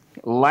up.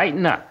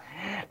 Lighten up.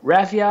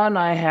 Raphaelle and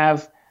I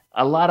have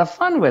a lot of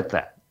fun with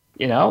that.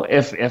 You know,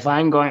 if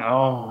I'm going,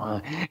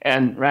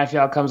 and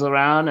Raphaelle comes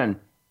around, and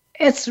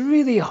it's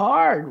really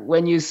hard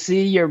when you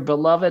see your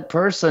beloved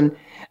person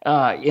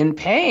in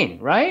pain,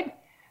 right?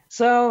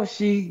 So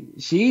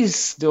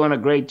she's doing a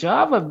great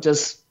job of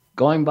just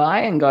going by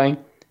and going,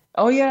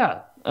 oh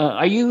yeah,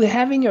 are you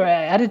having your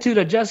attitude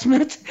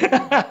adjustment?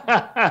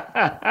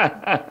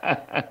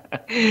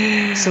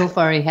 So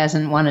far, he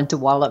hasn't wanted to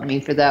wallop me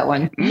for that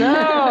one.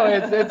 No,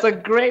 it's a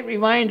great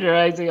reminder.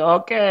 I say,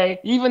 okay,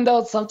 even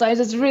though sometimes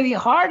it's really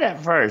hard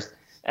at first.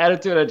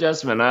 Attitude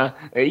adjustment, huh?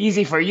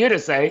 Easy for you to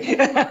say.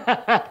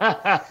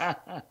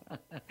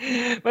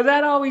 But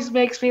that always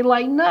makes me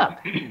lighten up.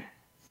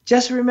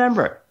 Just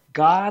remember,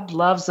 God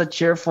loves a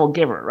cheerful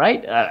giver,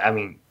 right?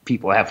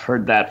 People have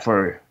heard that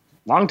for a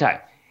long time.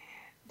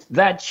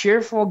 That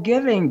cheerful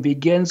giving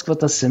begins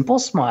with a simple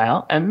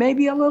smile and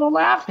maybe a little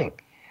laughing.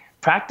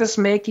 Practice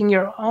making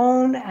your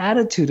own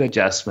attitude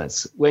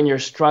adjustments when you're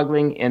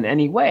struggling in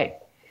any way.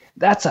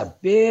 That's a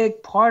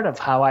big part of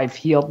how I've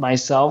healed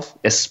myself,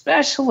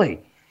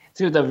 especially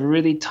through the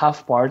really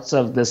tough parts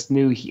of this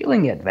new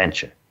healing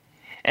adventure.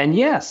 And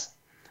yes,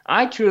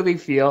 I truly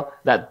feel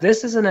that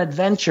this is an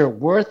adventure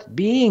worth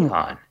being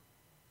on.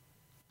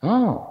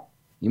 Oh,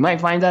 you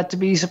might find that to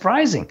be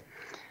surprising.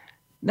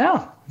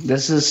 No,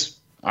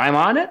 I'm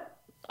on it.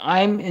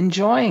 I'm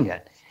enjoying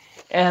it.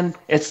 And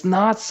it's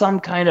not some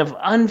kind of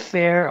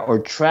unfair or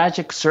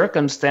tragic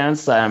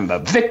circumstance that I'm a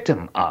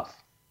victim of.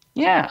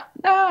 Yeah,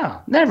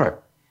 no, never.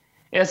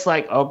 It's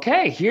like,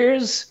 okay,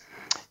 here's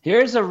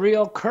a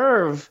real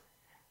curve.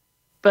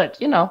 But,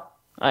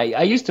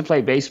 I used to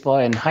play baseball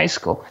in high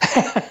school.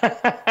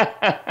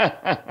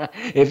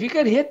 If you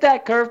could hit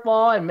that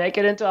curveball and make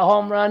it into a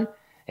home run,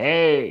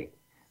 hey,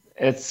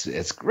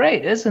 it's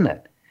great, isn't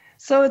it?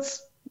 So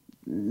it's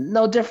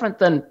no different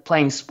than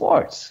playing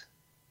sports.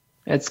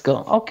 It's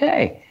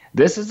okay,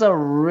 this is a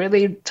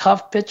really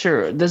tough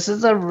pitcher. This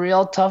is a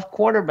real tough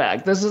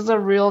quarterback. This is a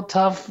real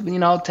tough,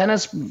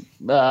 tennis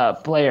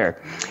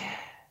player.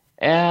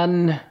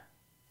 And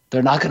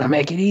they're not going to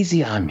make it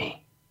easy on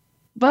me.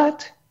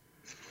 But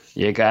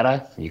you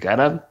gotta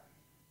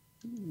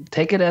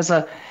take it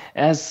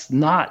as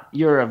not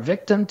you're a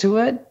victim to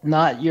it,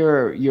 not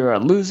you're a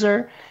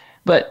loser,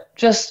 but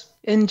just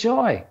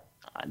enjoy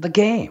the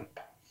game.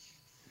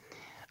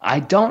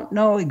 I don't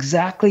know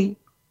exactly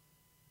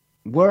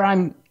where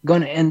I'm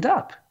going to end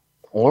up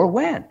or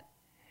when,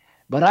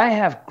 but I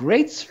have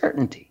great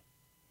certainty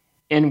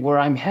in where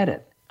I'm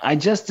headed. I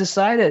just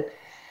decided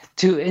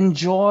to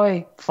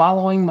enjoy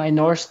following my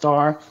North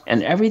Star,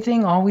 and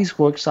everything always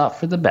works out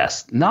for the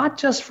best, not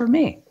just for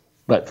me,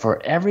 but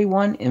for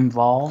everyone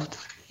involved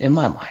in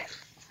my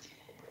life.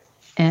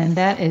 And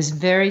that is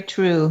very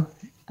true.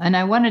 And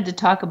I wanted to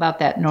talk about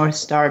that North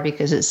Star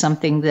because it's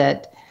something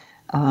that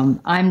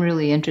I'm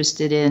really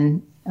interested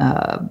in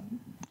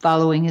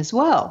following as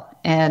well.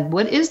 And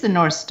what is the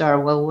North Star?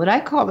 Well, what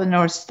I call the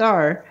North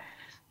Star,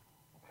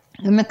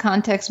 in the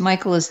context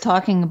Michael is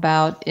talking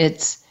about,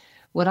 it's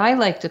what I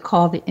like to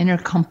call the inner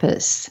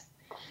compass.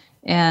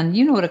 And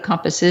you know what a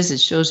compass is.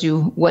 It shows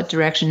you what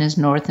direction is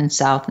north and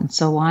south and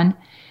so on.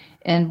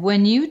 And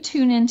when you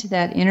tune into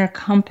that inner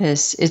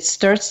compass, it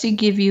starts to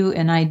give you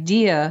an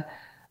idea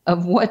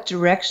of what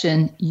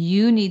direction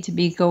you need to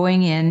be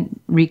going in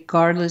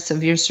regardless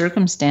of your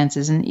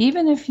circumstances. And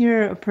even if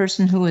you're a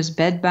person who is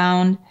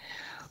bedbound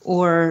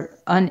or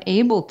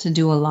unable to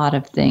do a lot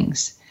of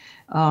things,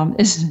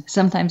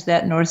 sometimes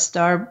that North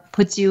Star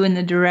puts you in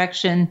the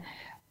direction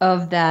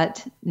of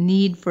that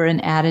need for an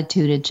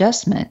attitude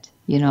adjustment.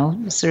 You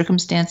know,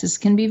 circumstances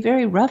can be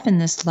very rough in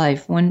this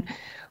life. When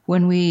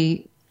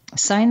we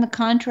sign the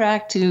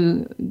contract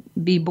to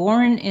be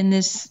born in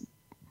this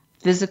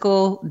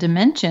physical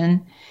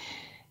dimension,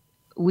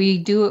 we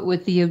do it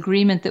with the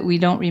agreement that we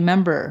don't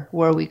remember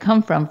where we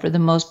come from for the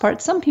most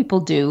part. Some people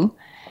do.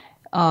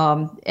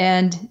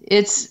 And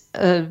it's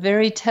a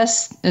very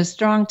a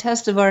strong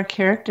test of our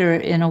character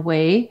in a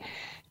way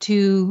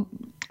to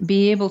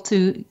be able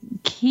to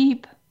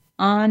keep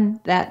on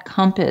that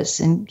compass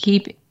and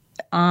keep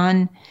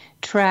on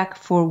track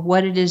for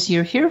what it is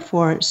you're here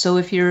for. So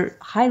if you're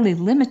highly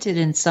limited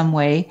in some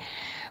way,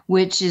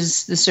 which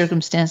is the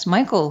circumstance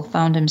Michael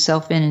found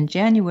himself in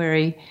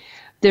January,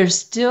 there's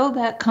still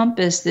that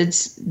compass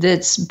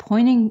that's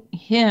pointing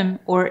him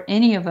or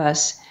any of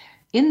us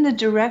in the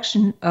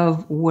direction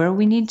of where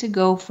we need to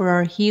go for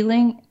our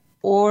healing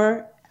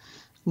or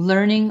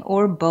learning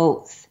or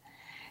both.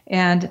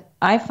 And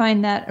I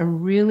find that a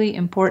really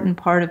important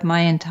part of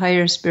my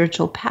entire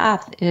spiritual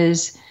path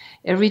is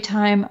every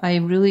time I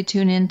really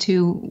tune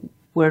into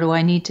where do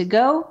I need to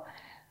go,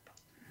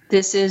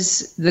 this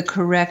is the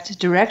correct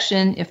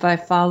direction if I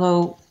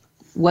follow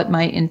what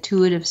my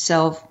intuitive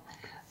self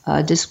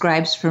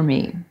describes for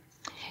me.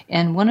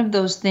 And one of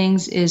those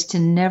things is to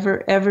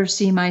never, ever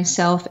see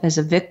myself as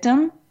a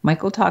victim.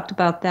 Michael talked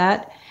about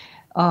that.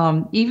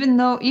 Even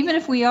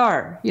if we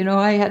are,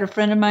 I had a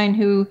friend of mine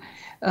who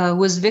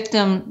was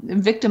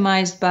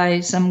victimized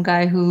by some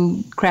guy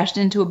who crashed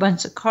into a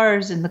bunch of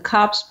cars, and the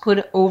cops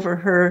put over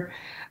her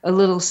a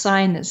little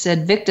sign that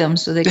said victim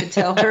so they could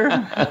tell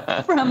her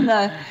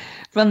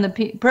from the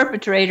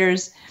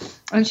perpetrators.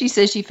 And she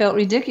says she felt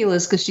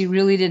ridiculous because she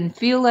really didn't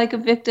feel like a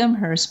victim.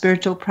 Her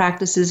spiritual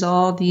practices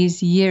all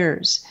these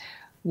years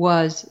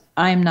was,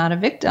 I'm not a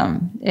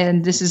victim,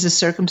 and this is a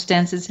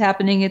circumstance that's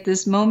happening at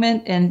this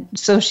moment. And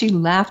so she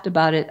laughed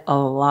about it a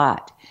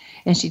lot.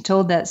 And she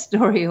told that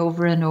story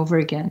over and over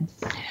again.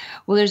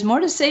 Well, there's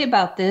more to say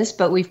about this,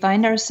 but we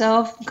find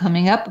ourselves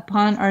coming up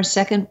upon our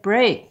second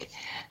break.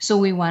 So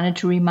we wanted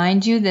to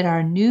remind you that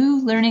our new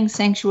learning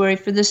sanctuary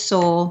for the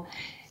soul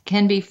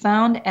can be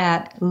found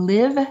at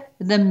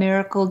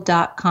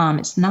livethemiracle.com.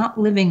 It's not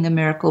living the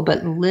miracle,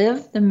 but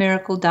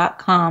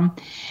livethemiracle.com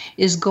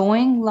is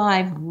going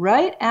live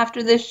right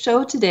after this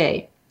show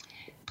today.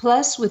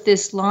 Plus, with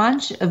this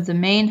launch of the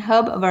main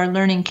hub of our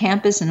learning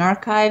campus and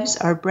archives,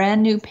 our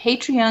brand new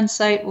Patreon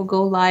site will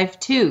go live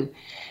too.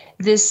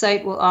 This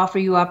site will offer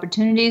you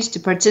opportunities to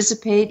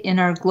participate in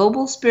our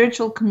global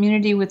spiritual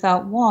community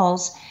without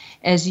walls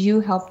as you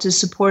help to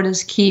support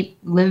us keep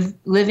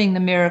living the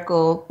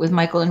miracle with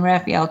Michael and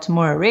Raphaelle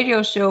Tamura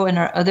radio show and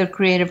our other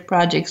creative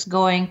projects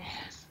going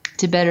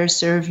to better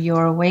serve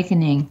your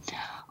awakening.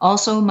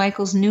 Also,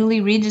 Michael's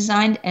newly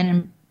redesigned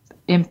and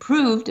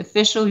improved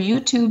official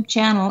YouTube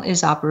channel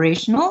is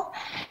operational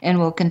and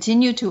will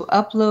continue to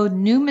upload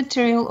new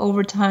material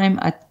over time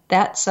at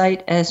that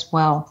site as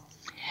well.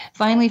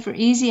 Finally, for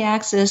easy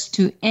access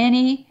to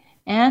any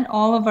and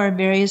all of our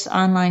various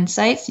online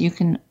sites, you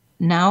can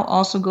now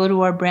also go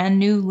to our brand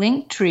new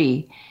link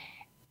tree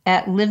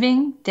at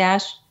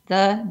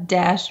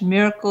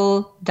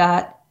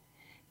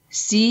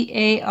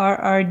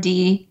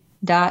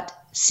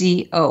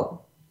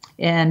living-the-miracle.carrd.co.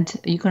 And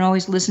you can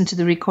always listen to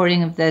the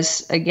recording of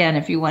this again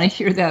if you want to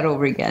hear that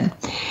over again.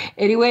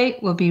 Anyway,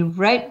 we'll be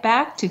right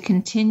back to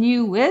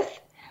continue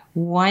with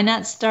Why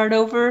Not Start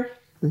Over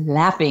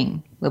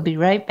Laughing. We'll be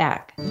right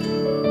back.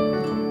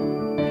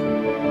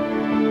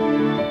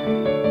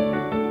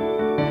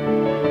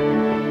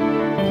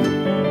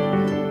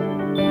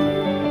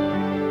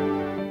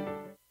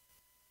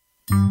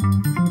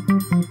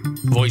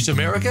 Voice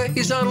America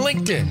is on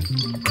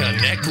LinkedIn.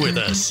 Connect with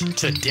us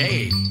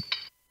today.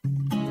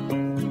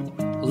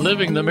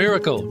 Living the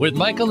Miracle with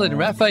Michael and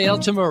Raphaelle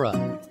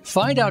Tamura.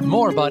 Find out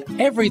more about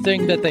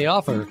everything that they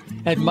offer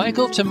at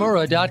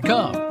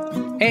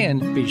michaeltamura.com.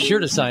 And be sure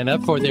to sign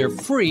up for their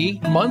free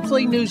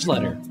monthly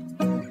newsletter.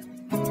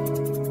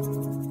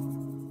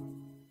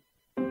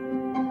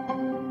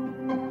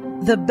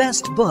 The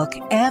best book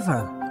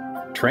ever.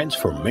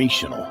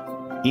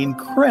 Transformational.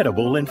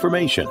 Incredible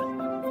information.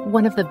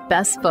 One of the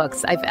best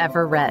books I've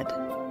ever read.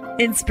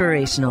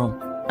 Inspirational.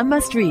 A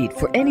must-read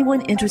for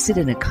anyone interested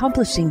in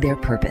accomplishing their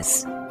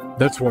purpose.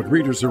 That's what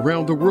readers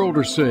around the world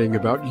are saying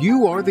about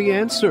You Are the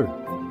Answer,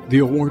 the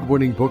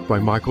award-winning book by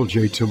Michael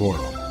J.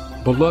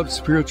 Tamura, beloved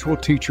spiritual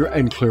teacher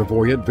and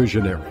clairvoyant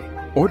visionary.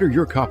 Order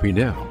your copy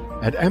now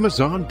at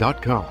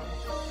Amazon.com.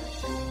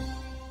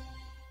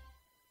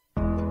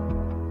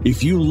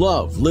 If you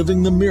love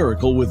Living the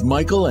Miracle with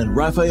Michael and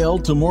Raphaelle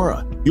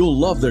Tamura, you'll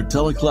love their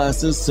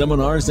teleclasses,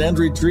 seminars, and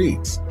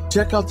retreats.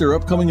 Check out their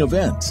upcoming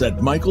events at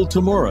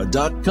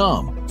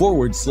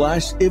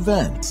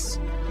michaeltamura.com/events.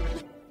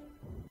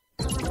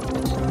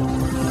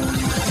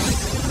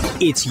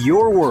 It's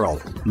your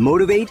world.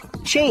 Motivate,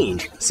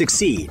 change,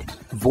 succeed.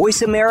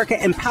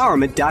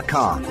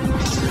 VoiceAmericaEmpowerment.com.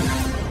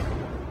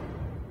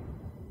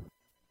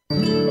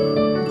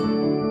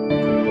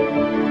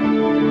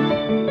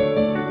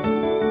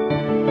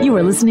 You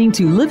are listening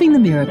to Living the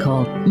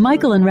Miracle.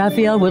 Michael and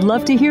Raphaelle would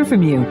love to hear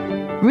from you.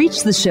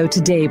 Reach the show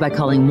today by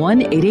calling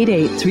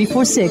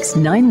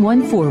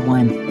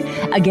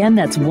 1-888-346-9141. Again,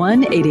 that's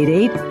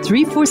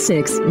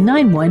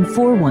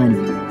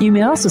 1-888-346-9141. You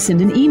may also send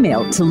an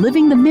email to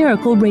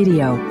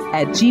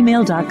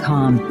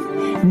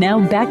livingthemiracleradio@gmail.com. Now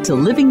back to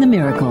Living the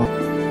Miracle.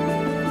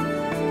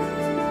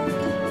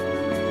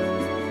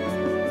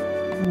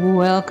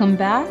 Welcome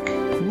back.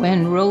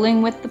 When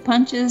rolling with the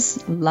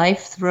punches,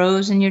 life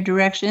throws in your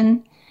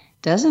direction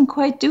doesn't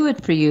quite do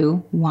it for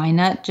you, why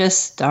not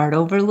just start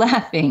over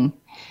laughing?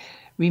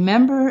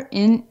 Remember,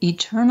 in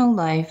eternal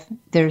life,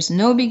 there's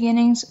no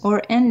beginnings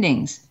or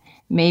endings.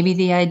 Maybe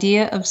the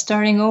idea of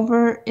starting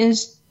over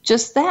is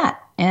just that,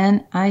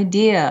 an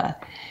idea.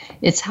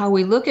 It's how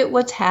we look at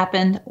what's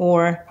happened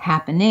or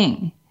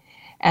happening.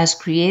 As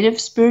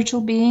creative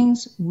spiritual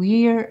beings,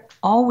 we're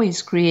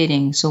always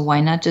creating, so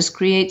why not just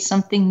create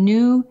something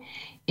new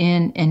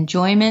in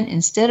enjoyment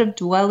instead of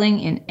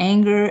dwelling in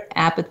anger,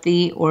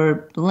 apathy,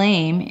 or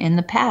blame in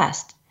the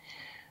past?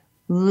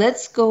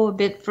 Let's go a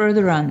bit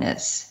further on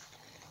this.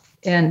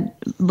 And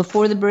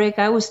before the break,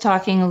 I was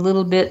talking a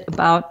little bit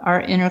about our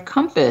inner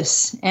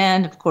compass.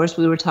 And of course,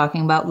 we were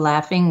talking about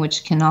laughing,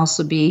 which can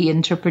also be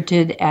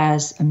interpreted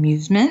as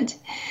amusement.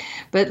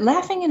 But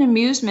laughing and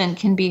amusement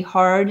can be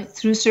hard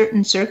through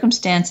certain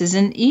circumstances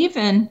and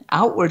even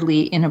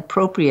outwardly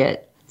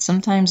inappropriate.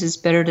 Sometimes it's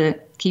better to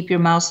keep your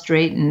mouth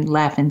straight and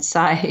laugh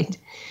inside.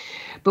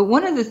 But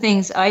one of the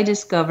things I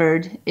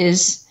discovered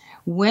is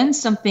when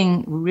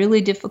something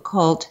really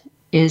difficult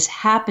is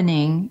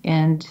happening,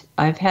 and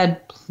I've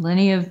had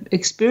plenty of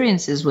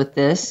experiences with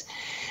this,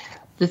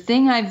 the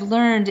thing I've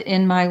learned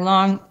in my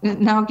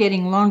now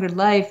getting longer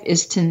life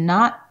is to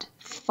not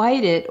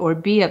fight it or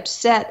be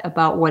upset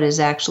about what is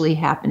actually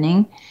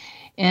happening,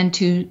 and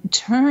to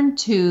turn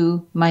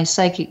to my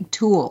psychic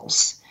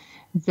tools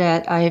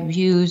that I have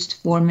used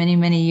for many,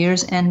 many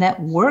years and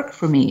that work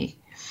for me.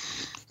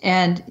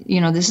 And,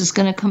 this is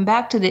going to come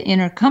back to the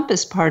inner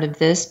compass part of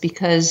this,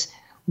 because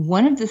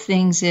one of the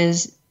things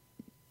is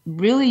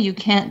really you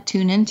can't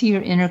tune into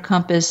your inner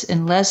compass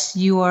unless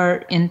you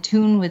are in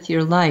tune with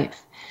your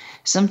life.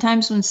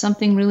 Sometimes when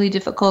something really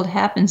difficult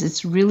happens,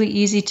 it's really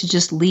easy to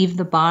just leave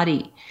the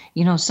body.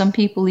 Some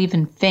people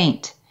even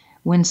faint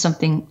when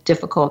something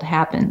difficult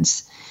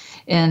happens.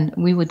 And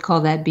we would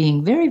call that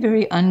being very,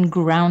 very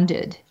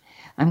ungrounded.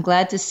 I'm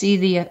glad to see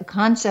the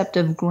concept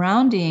of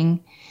grounding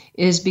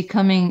is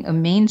becoming a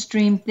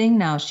mainstream thing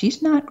now.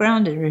 She's not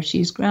grounded or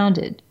she's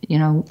grounded,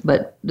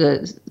 but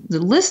the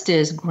list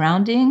is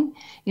grounding,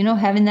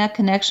 having that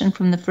connection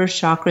from the first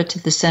chakra to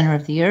the center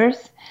of the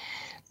earth,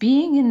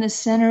 being in the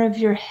center of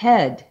your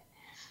head.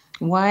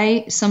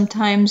 Why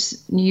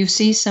sometimes you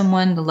see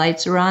someone, the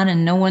lights are on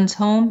and no one's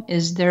home,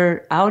 is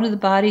they're out of the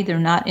body, they're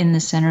not in the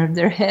center of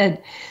their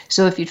head.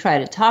 So if you try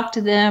to talk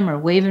to them or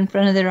wave in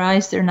front of their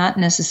eyes, they're not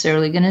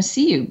necessarily going to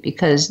see you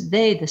because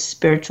they, the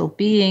spiritual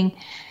being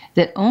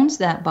that owns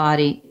that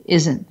body,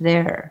 isn't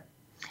there.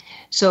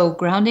 So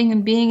grounding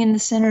and being in the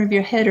center of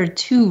your head are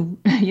two,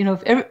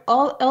 if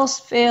all else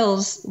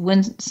fails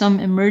when some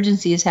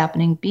emergency is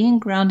happening, being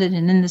grounded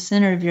and in the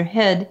center of your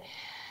head,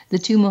 the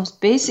two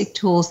most basic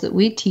tools that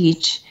we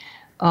teach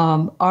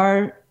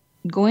are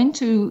going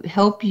to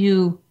help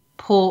you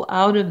pull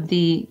out of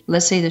the,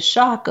 let's say, the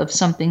shock of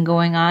something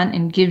going on,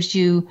 and gives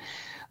you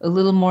a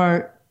little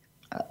more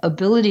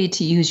ability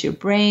to use your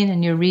brain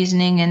and your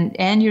reasoning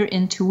and your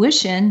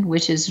intuition,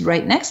 which is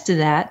right next to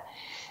that,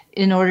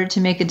 in order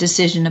to make a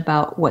decision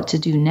about what to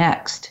do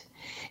next.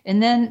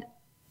 And then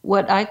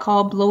what I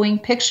call blowing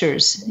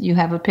pictures. You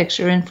have a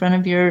picture in front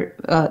of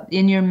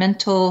in your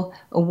mental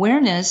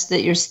awareness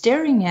that you're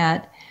staring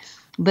at,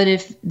 but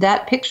if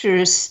that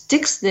picture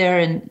sticks there,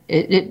 and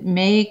it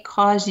may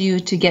cause you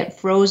to get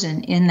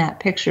frozen in that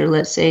picture.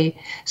 Let's say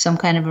some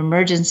kind of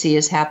emergency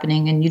is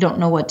happening and you don't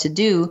know what to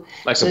do.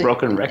 Like a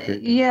broken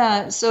record.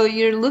 Yeah, so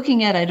you're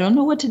looking at, I don't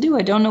know what to do.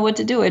 I don't know what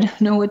to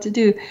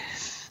do.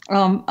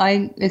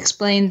 I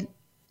explained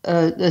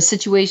a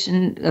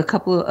situation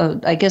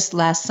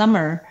last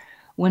summer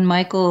when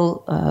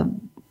Michael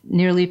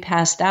nearly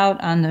passed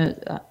out on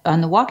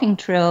the walking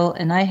trail,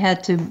 and I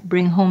had to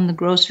bring home the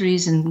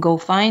groceries and go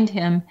find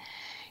him.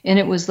 And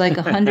it was like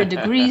 100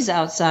 degrees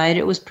outside.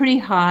 It was pretty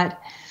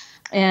hot.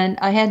 And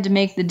I had to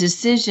make the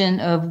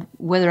decision of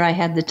whether I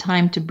had the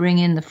time to bring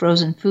in the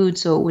frozen food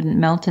so it wouldn't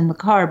melt in the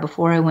car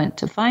before I went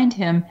to find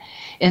him.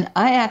 And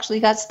I actually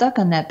got stuck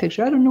on that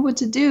picture. I don't know what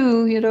to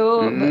do,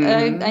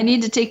 I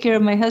need to take care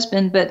of my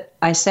husband. But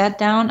I sat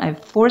down. I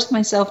forced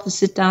myself to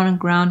sit down and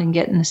ground and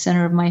get in the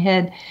center of my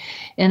head.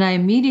 And I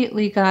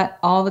immediately got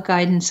all the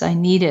guidance I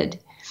needed.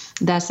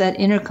 That's that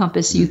inner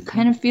compass. You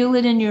kind of feel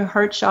it in your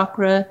heart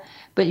chakra,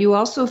 but you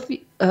also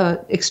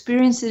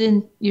experience it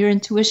in your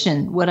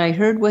intuition. What I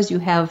heard was you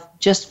have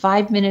just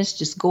 5 minutes.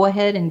 Just go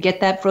ahead and get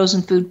that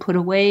frozen food put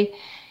away.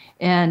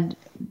 And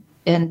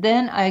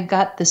then I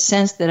got the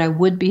sense that I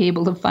would be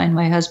able to find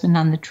my husband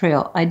on the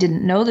trail. I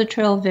didn't know the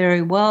trail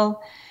very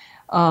well,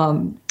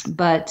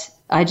 but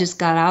I just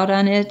got out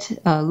on it,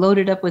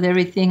 loaded up with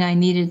everything I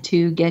needed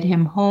to get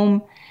him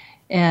home,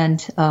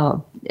 and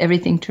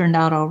everything turned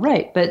out all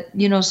right. But,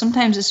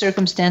 sometimes the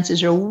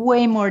circumstances are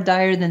way more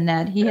dire than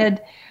that.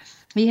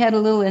 He had a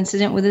little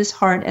incident with his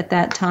heart at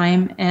that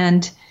time,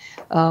 and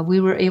we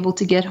were able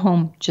to get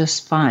home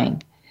just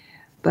fine.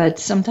 But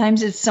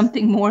sometimes it's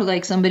something more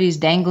like somebody's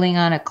dangling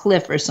on a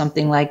cliff or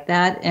something like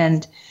that.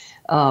 And,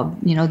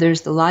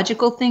 there's the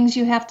logical things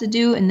you have to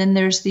do, and then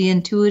there's the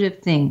intuitive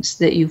things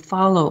that you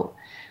follow.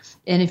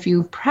 And if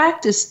you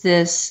practice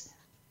this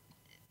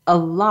a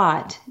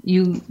lot,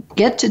 you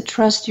get to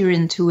trust your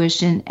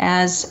intuition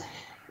as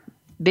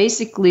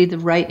basically the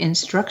right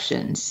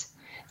instructions.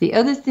 The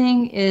other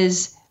thing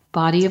is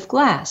body of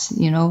glass.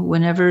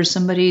 Whenever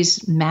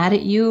somebody's mad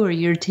at you or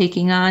you're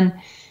taking on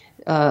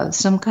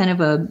some kind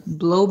of a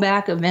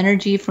blowback of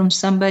energy from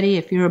somebody,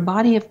 if you're a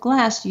body of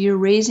glass, you're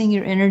raising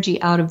your energy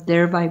out of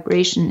their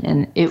vibration,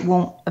 and it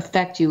won't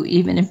affect you,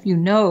 even if you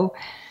know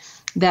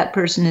that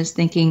person is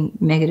thinking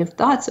negative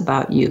thoughts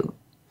about you.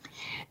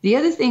 The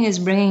other thing is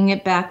bringing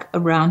it back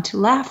around to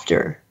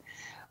laughter.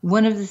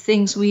 One of the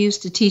things we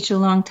used to teach a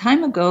long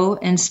time ago,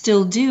 and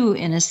still do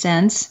in a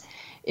sense,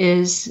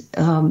 is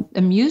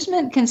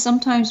amusement can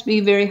sometimes be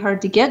very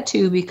hard to get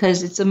to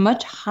because it's a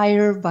much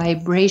higher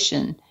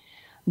vibration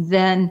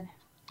than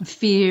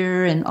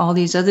fear and all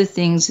these other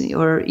things,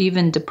 or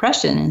even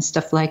depression and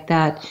stuff like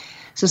that.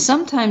 So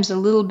sometimes a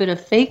little bit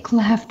of fake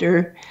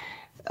laughter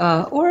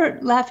or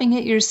laughing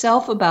at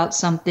yourself about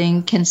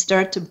something can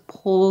start to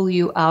pull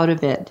you out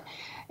of it.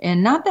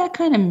 And not that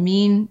kind of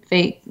mean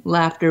fake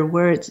laughter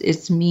where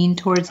it's mean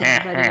towards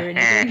anybody or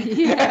anything.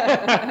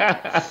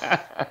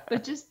 Yeah.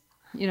 But just,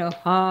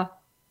 ha,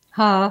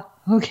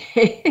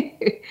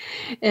 okay.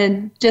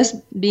 And just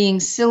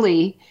being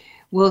silly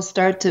will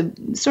start to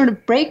sort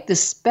of break the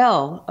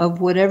spell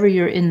of whatever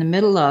you're in the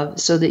middle of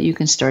so that you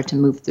can start to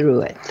move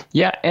through it.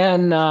 Yeah,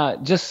 and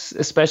just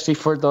especially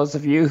for those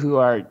of you who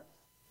are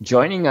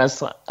joining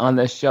us on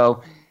this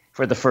show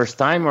for the first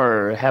time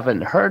or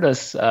haven't heard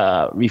us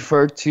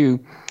refer to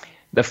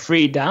the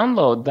free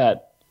download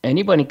that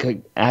anybody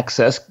could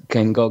access,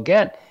 can go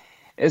get,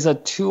 is a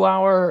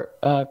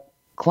 2-hour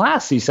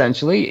class,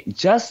 essentially,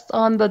 just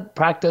on the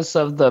practice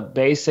of the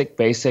basic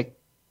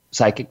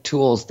psychic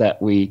tools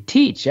that we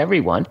teach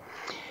everyone.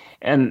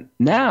 And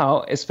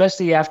now,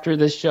 especially after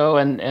this show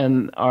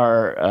and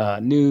our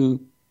new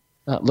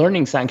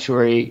learning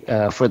sanctuary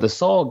for the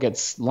soul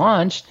gets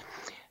launched,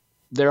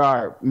 there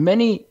are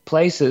many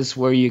places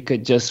where you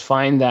could just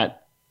find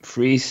that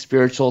free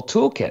spiritual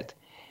toolkit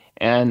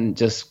and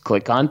just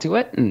click onto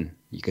it and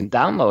you can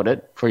download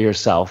it for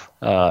yourself,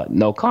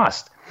 no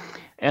cost.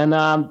 And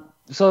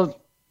so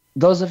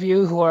those of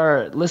you who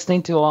are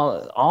listening to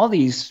all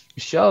these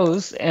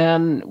shows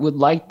and would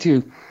like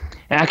to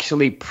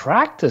actually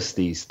practice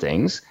these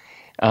things,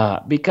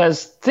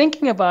 because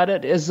thinking about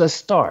it is a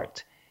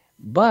start,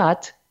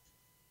 but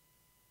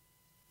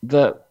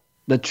the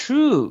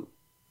true,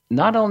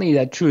 not only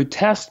the true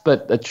test,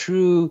 but the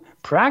true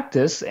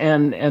practice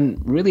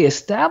and really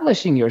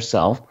establishing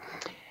yourself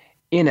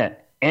in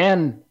it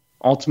and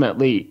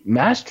ultimately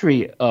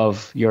mastery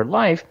of your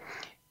life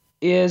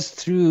is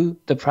through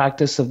the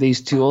practice of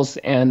these tools,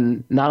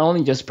 and not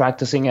only just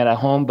practicing it at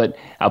home, but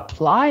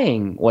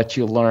applying what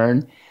you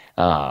learn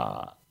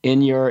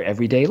in your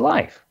everyday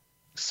life.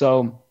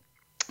 So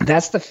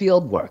that's the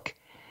field work.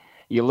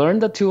 You learn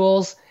the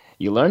tools,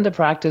 you learn the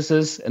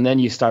practices, and then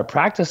you start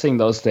practicing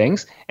those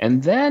things,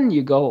 and then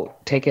you go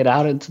take it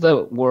out into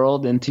the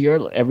world, into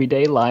your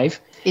everyday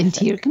life.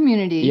 Into your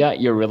community. Yeah,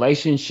 your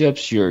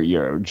relationships,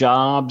 your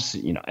jobs,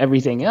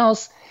 everything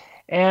else,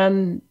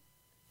 and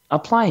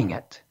applying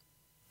it.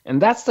 And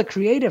that's the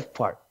creative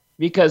part,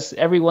 because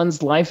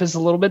everyone's life is a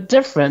little bit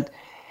different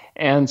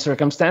and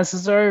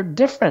circumstances are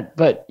different,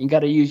 but you got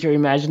to use your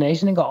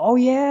imagination and go, oh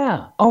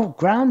yeah,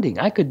 grounding,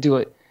 I could do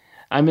it.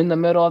 I'm in the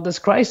middle of this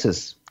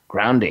crisis,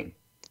 grounding.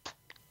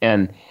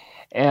 And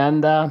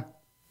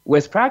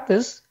with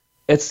practice,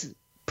 it's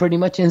pretty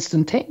much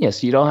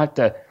instantaneous. You don't have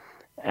to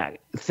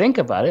think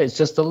about it. It's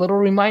just a little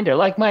reminder,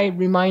 like my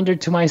reminder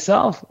to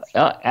myself,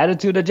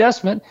 attitude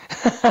adjustment.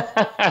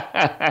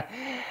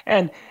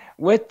 And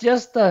with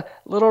just a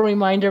little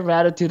reminder of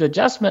attitude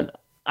adjustment,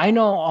 I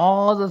know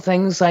all the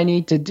things I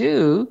need to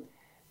do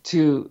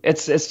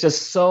it's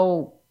just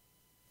so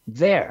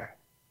there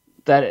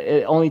that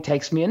it only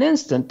takes me an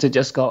instant to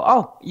just go,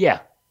 oh, yeah,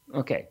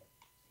 okay,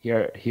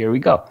 here we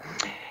go.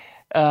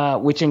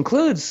 Which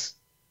includes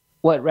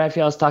what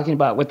Raphaelle's talking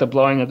about with the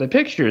blowing of the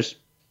pictures.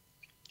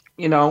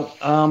 But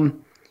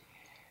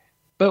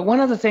one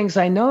of the things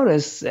I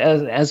notice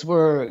as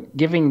we're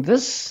giving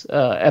this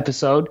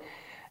episode,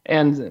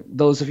 and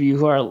those of you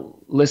who are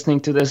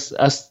listening to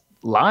us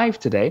live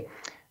today,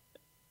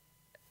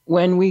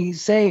 when we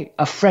say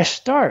a fresh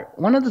start,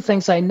 one of the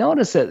things I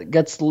notice that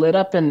gets lit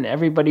up in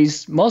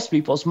most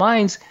people's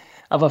minds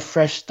of a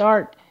fresh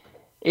start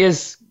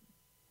is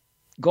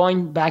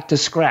going back to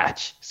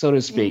scratch, so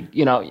to speak.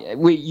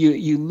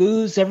 You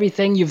lose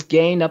everything you've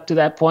gained up to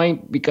that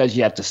point because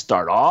you have to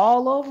start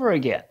all over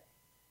again.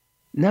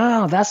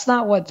 No, that's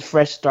not what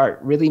fresh start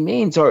really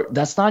means, or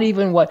that's not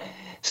even what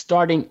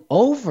starting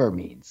over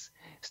means.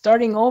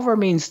 Starting over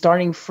means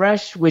starting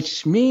fresh,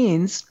 which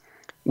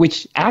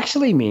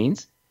actually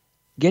means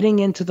getting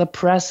into the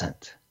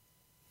present,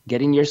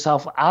 getting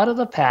yourself out of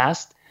the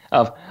past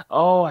of,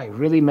 oh, I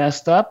really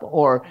messed up,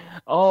 or,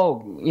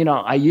 oh,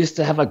 I used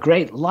to have a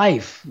great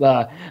life.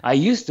 I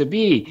used to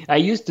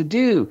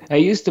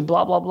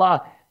blah, blah, blah.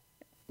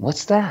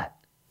 What's that?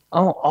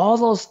 Oh, all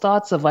those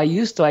thoughts of I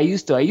used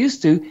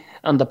to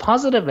on the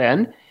positive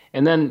end,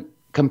 and then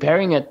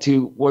comparing it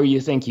to where you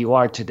think you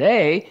are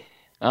today.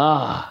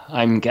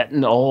 I'm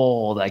getting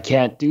old. I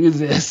can't do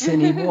this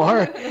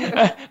anymore.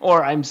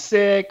 Or I'm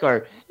sick,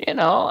 or,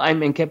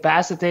 I'm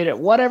incapacitated,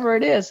 whatever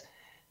it is.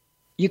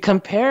 You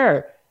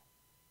compare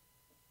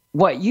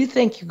what you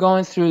think you're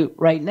going through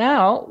right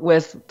now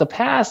with the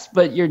past,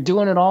 but you're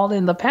doing it all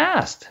in the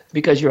past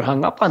because you're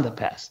hung up on the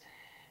past.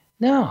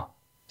 No,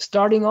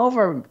 starting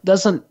over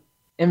doesn't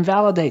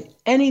invalidate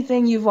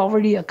anything you've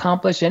already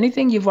accomplished,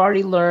 anything you've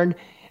already learned,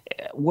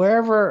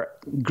 wherever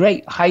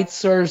great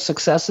heights or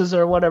successes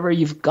or whatever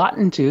you've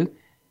gotten to.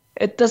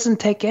 It doesn't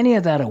take any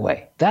of that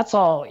away. That's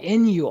all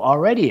in you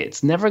already.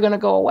 It's never going to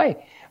go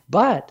away.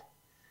 But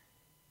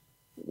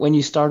when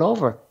you start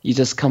over, you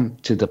just come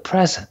to the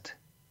present.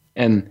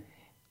 And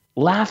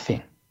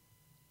laughing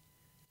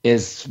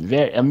is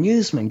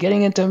amusement,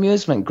 getting into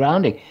amusement,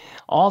 grounding.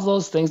 All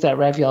those things that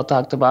Raphaelle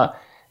talked about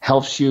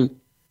helps you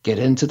get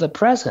into the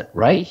present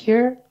right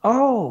here.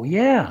 Oh,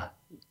 yeah.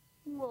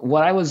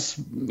 What I was,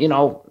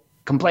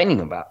 complaining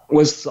about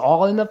was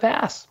all in the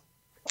past.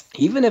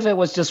 Even if it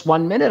was just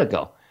 1 minute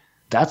ago,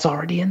 that's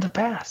already in the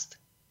past.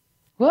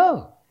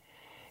 Whoa.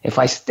 If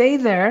I stay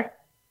there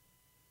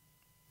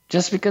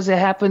just because it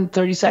happened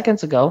 30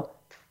 seconds ago,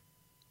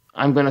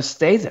 I'm going to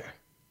stay there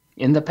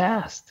in the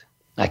past.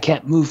 I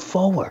can't move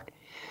forward.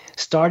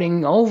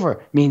 Starting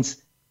over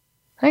means,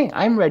 hey,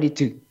 I'm ready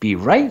to be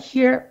right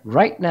here,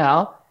 right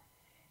now,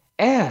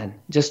 and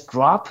just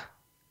drop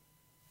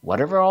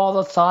whatever all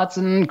the thoughts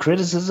and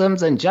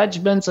criticisms and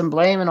judgments and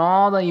blame and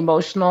all the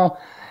emotional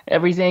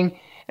everything,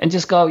 and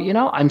just go,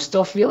 I'm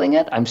still feeling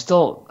it.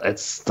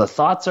 The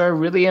thoughts are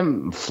really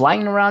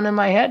flying around in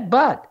my head,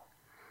 but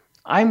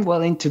I'm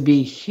willing to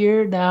be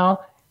here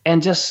now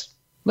and just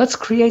let's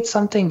create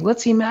something.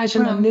 Let's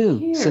imagine a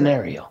new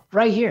scenario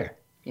right here.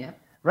 Yeah.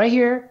 Right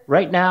here,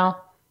 right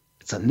now.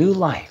 It's a new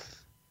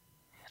life.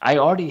 I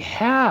already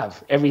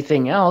have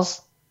everything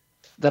else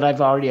that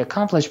I've already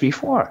accomplished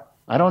before.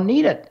 I don't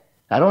need it.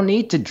 I don't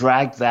need to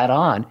drag that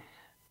on.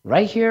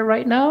 Right here,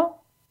 right now,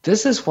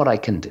 this is what I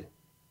can do.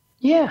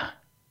 Yeah,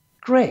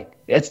 great.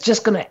 It's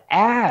just going to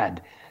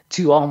add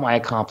to all my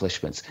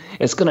accomplishments.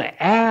 It's going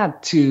to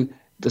add to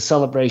the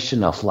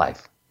celebration of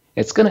life.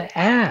 It's going to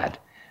add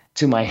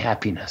to my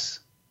happiness,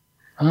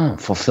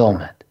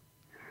 fulfillment.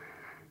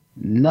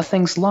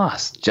 Nothing's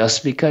lost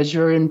just because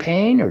you're in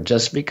pain or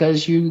just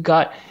because you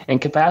got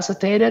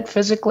incapacitated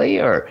physically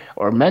or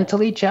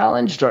mentally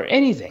challenged or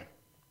anything.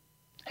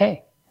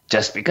 Hey,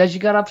 just because you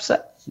got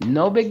upset,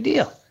 no big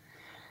deal.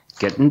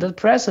 Get into the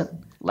present.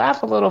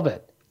 Laugh a little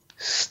bit.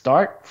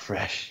 Start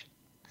fresh.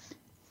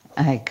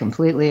 I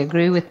completely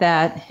agree with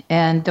that.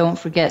 And don't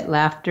forget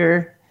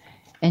laughter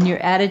and your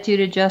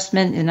attitude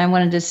adjustment. And I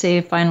wanted to say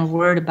a final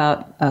word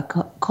about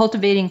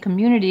cultivating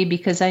community,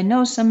 because I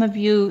know some of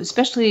you,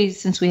 especially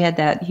since we had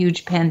that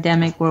huge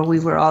pandemic where we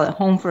were all at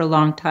home for a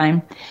long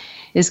time,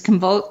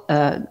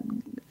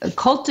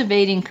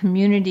 cultivating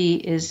community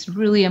is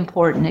really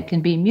important. It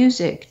can be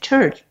music,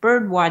 church,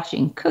 bird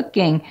watching,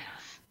 cooking,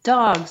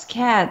 dogs,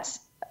 cats,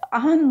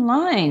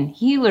 online,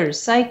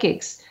 healers,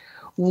 psychics,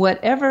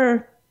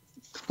 whatever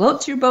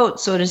floats your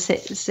boat, so to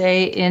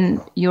say, in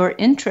your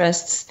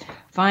interests.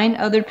 Find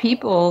other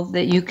people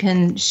that you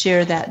can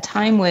share that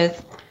time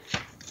with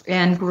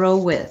and grow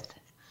with.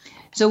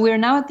 So we're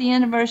now at the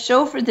end of our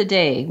show for the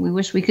day. We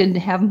wish we could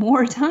have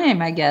more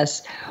time, I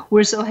guess.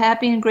 We're so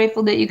happy and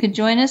grateful that you could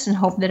join us, and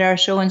hope that our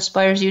show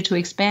inspires you to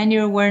expand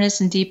your awareness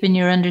and deepen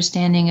your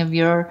understanding of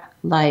your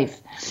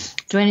life.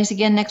 Join us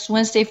again next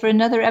Wednesday for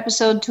another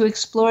episode to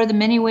explore the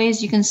many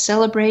ways you can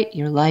celebrate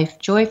your life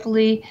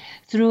joyfully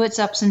through its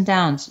ups and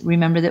downs.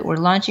 Remember that we're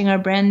launching our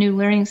brand new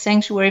Learning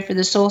Sanctuary for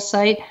the Soul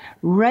site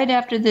right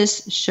after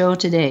this show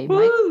today.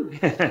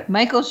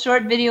 Michael's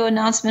short video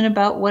announcement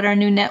about what our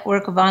new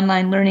network of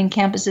online learning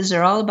campuses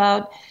are all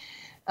about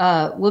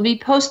will be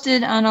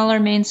posted on all our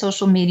main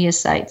social media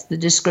sites. The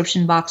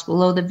description box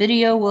below the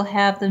video will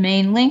have the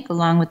main link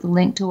along with the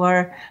link to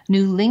our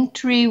new link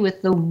tree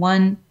with the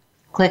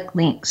one-click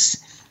links.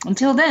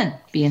 Until then,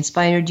 be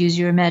inspired, use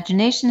your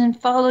imagination, and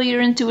follow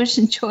your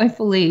intuition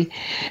joyfully.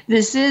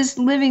 This is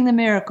Living the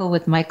Miracle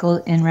with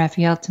Michael and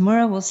Raphaelle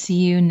Tamura. We'll see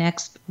you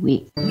next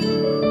week.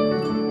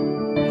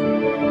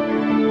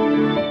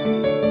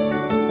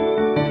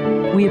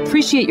 We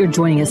appreciate your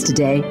joining us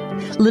today.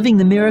 Living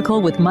the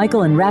Miracle with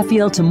Michael and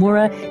Raphaelle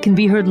Tamura can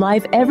be heard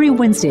live every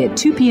Wednesday at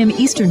 2 p.m.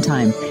 Eastern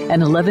Time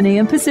and 11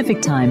 a.m.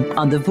 Pacific Time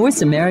on the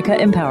Voice America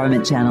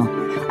Empowerment Channel.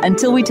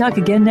 Until we talk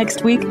again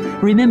next week,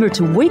 remember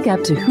to wake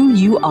up to who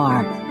you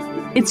are.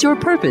 It's your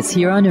purpose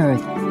here on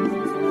Earth.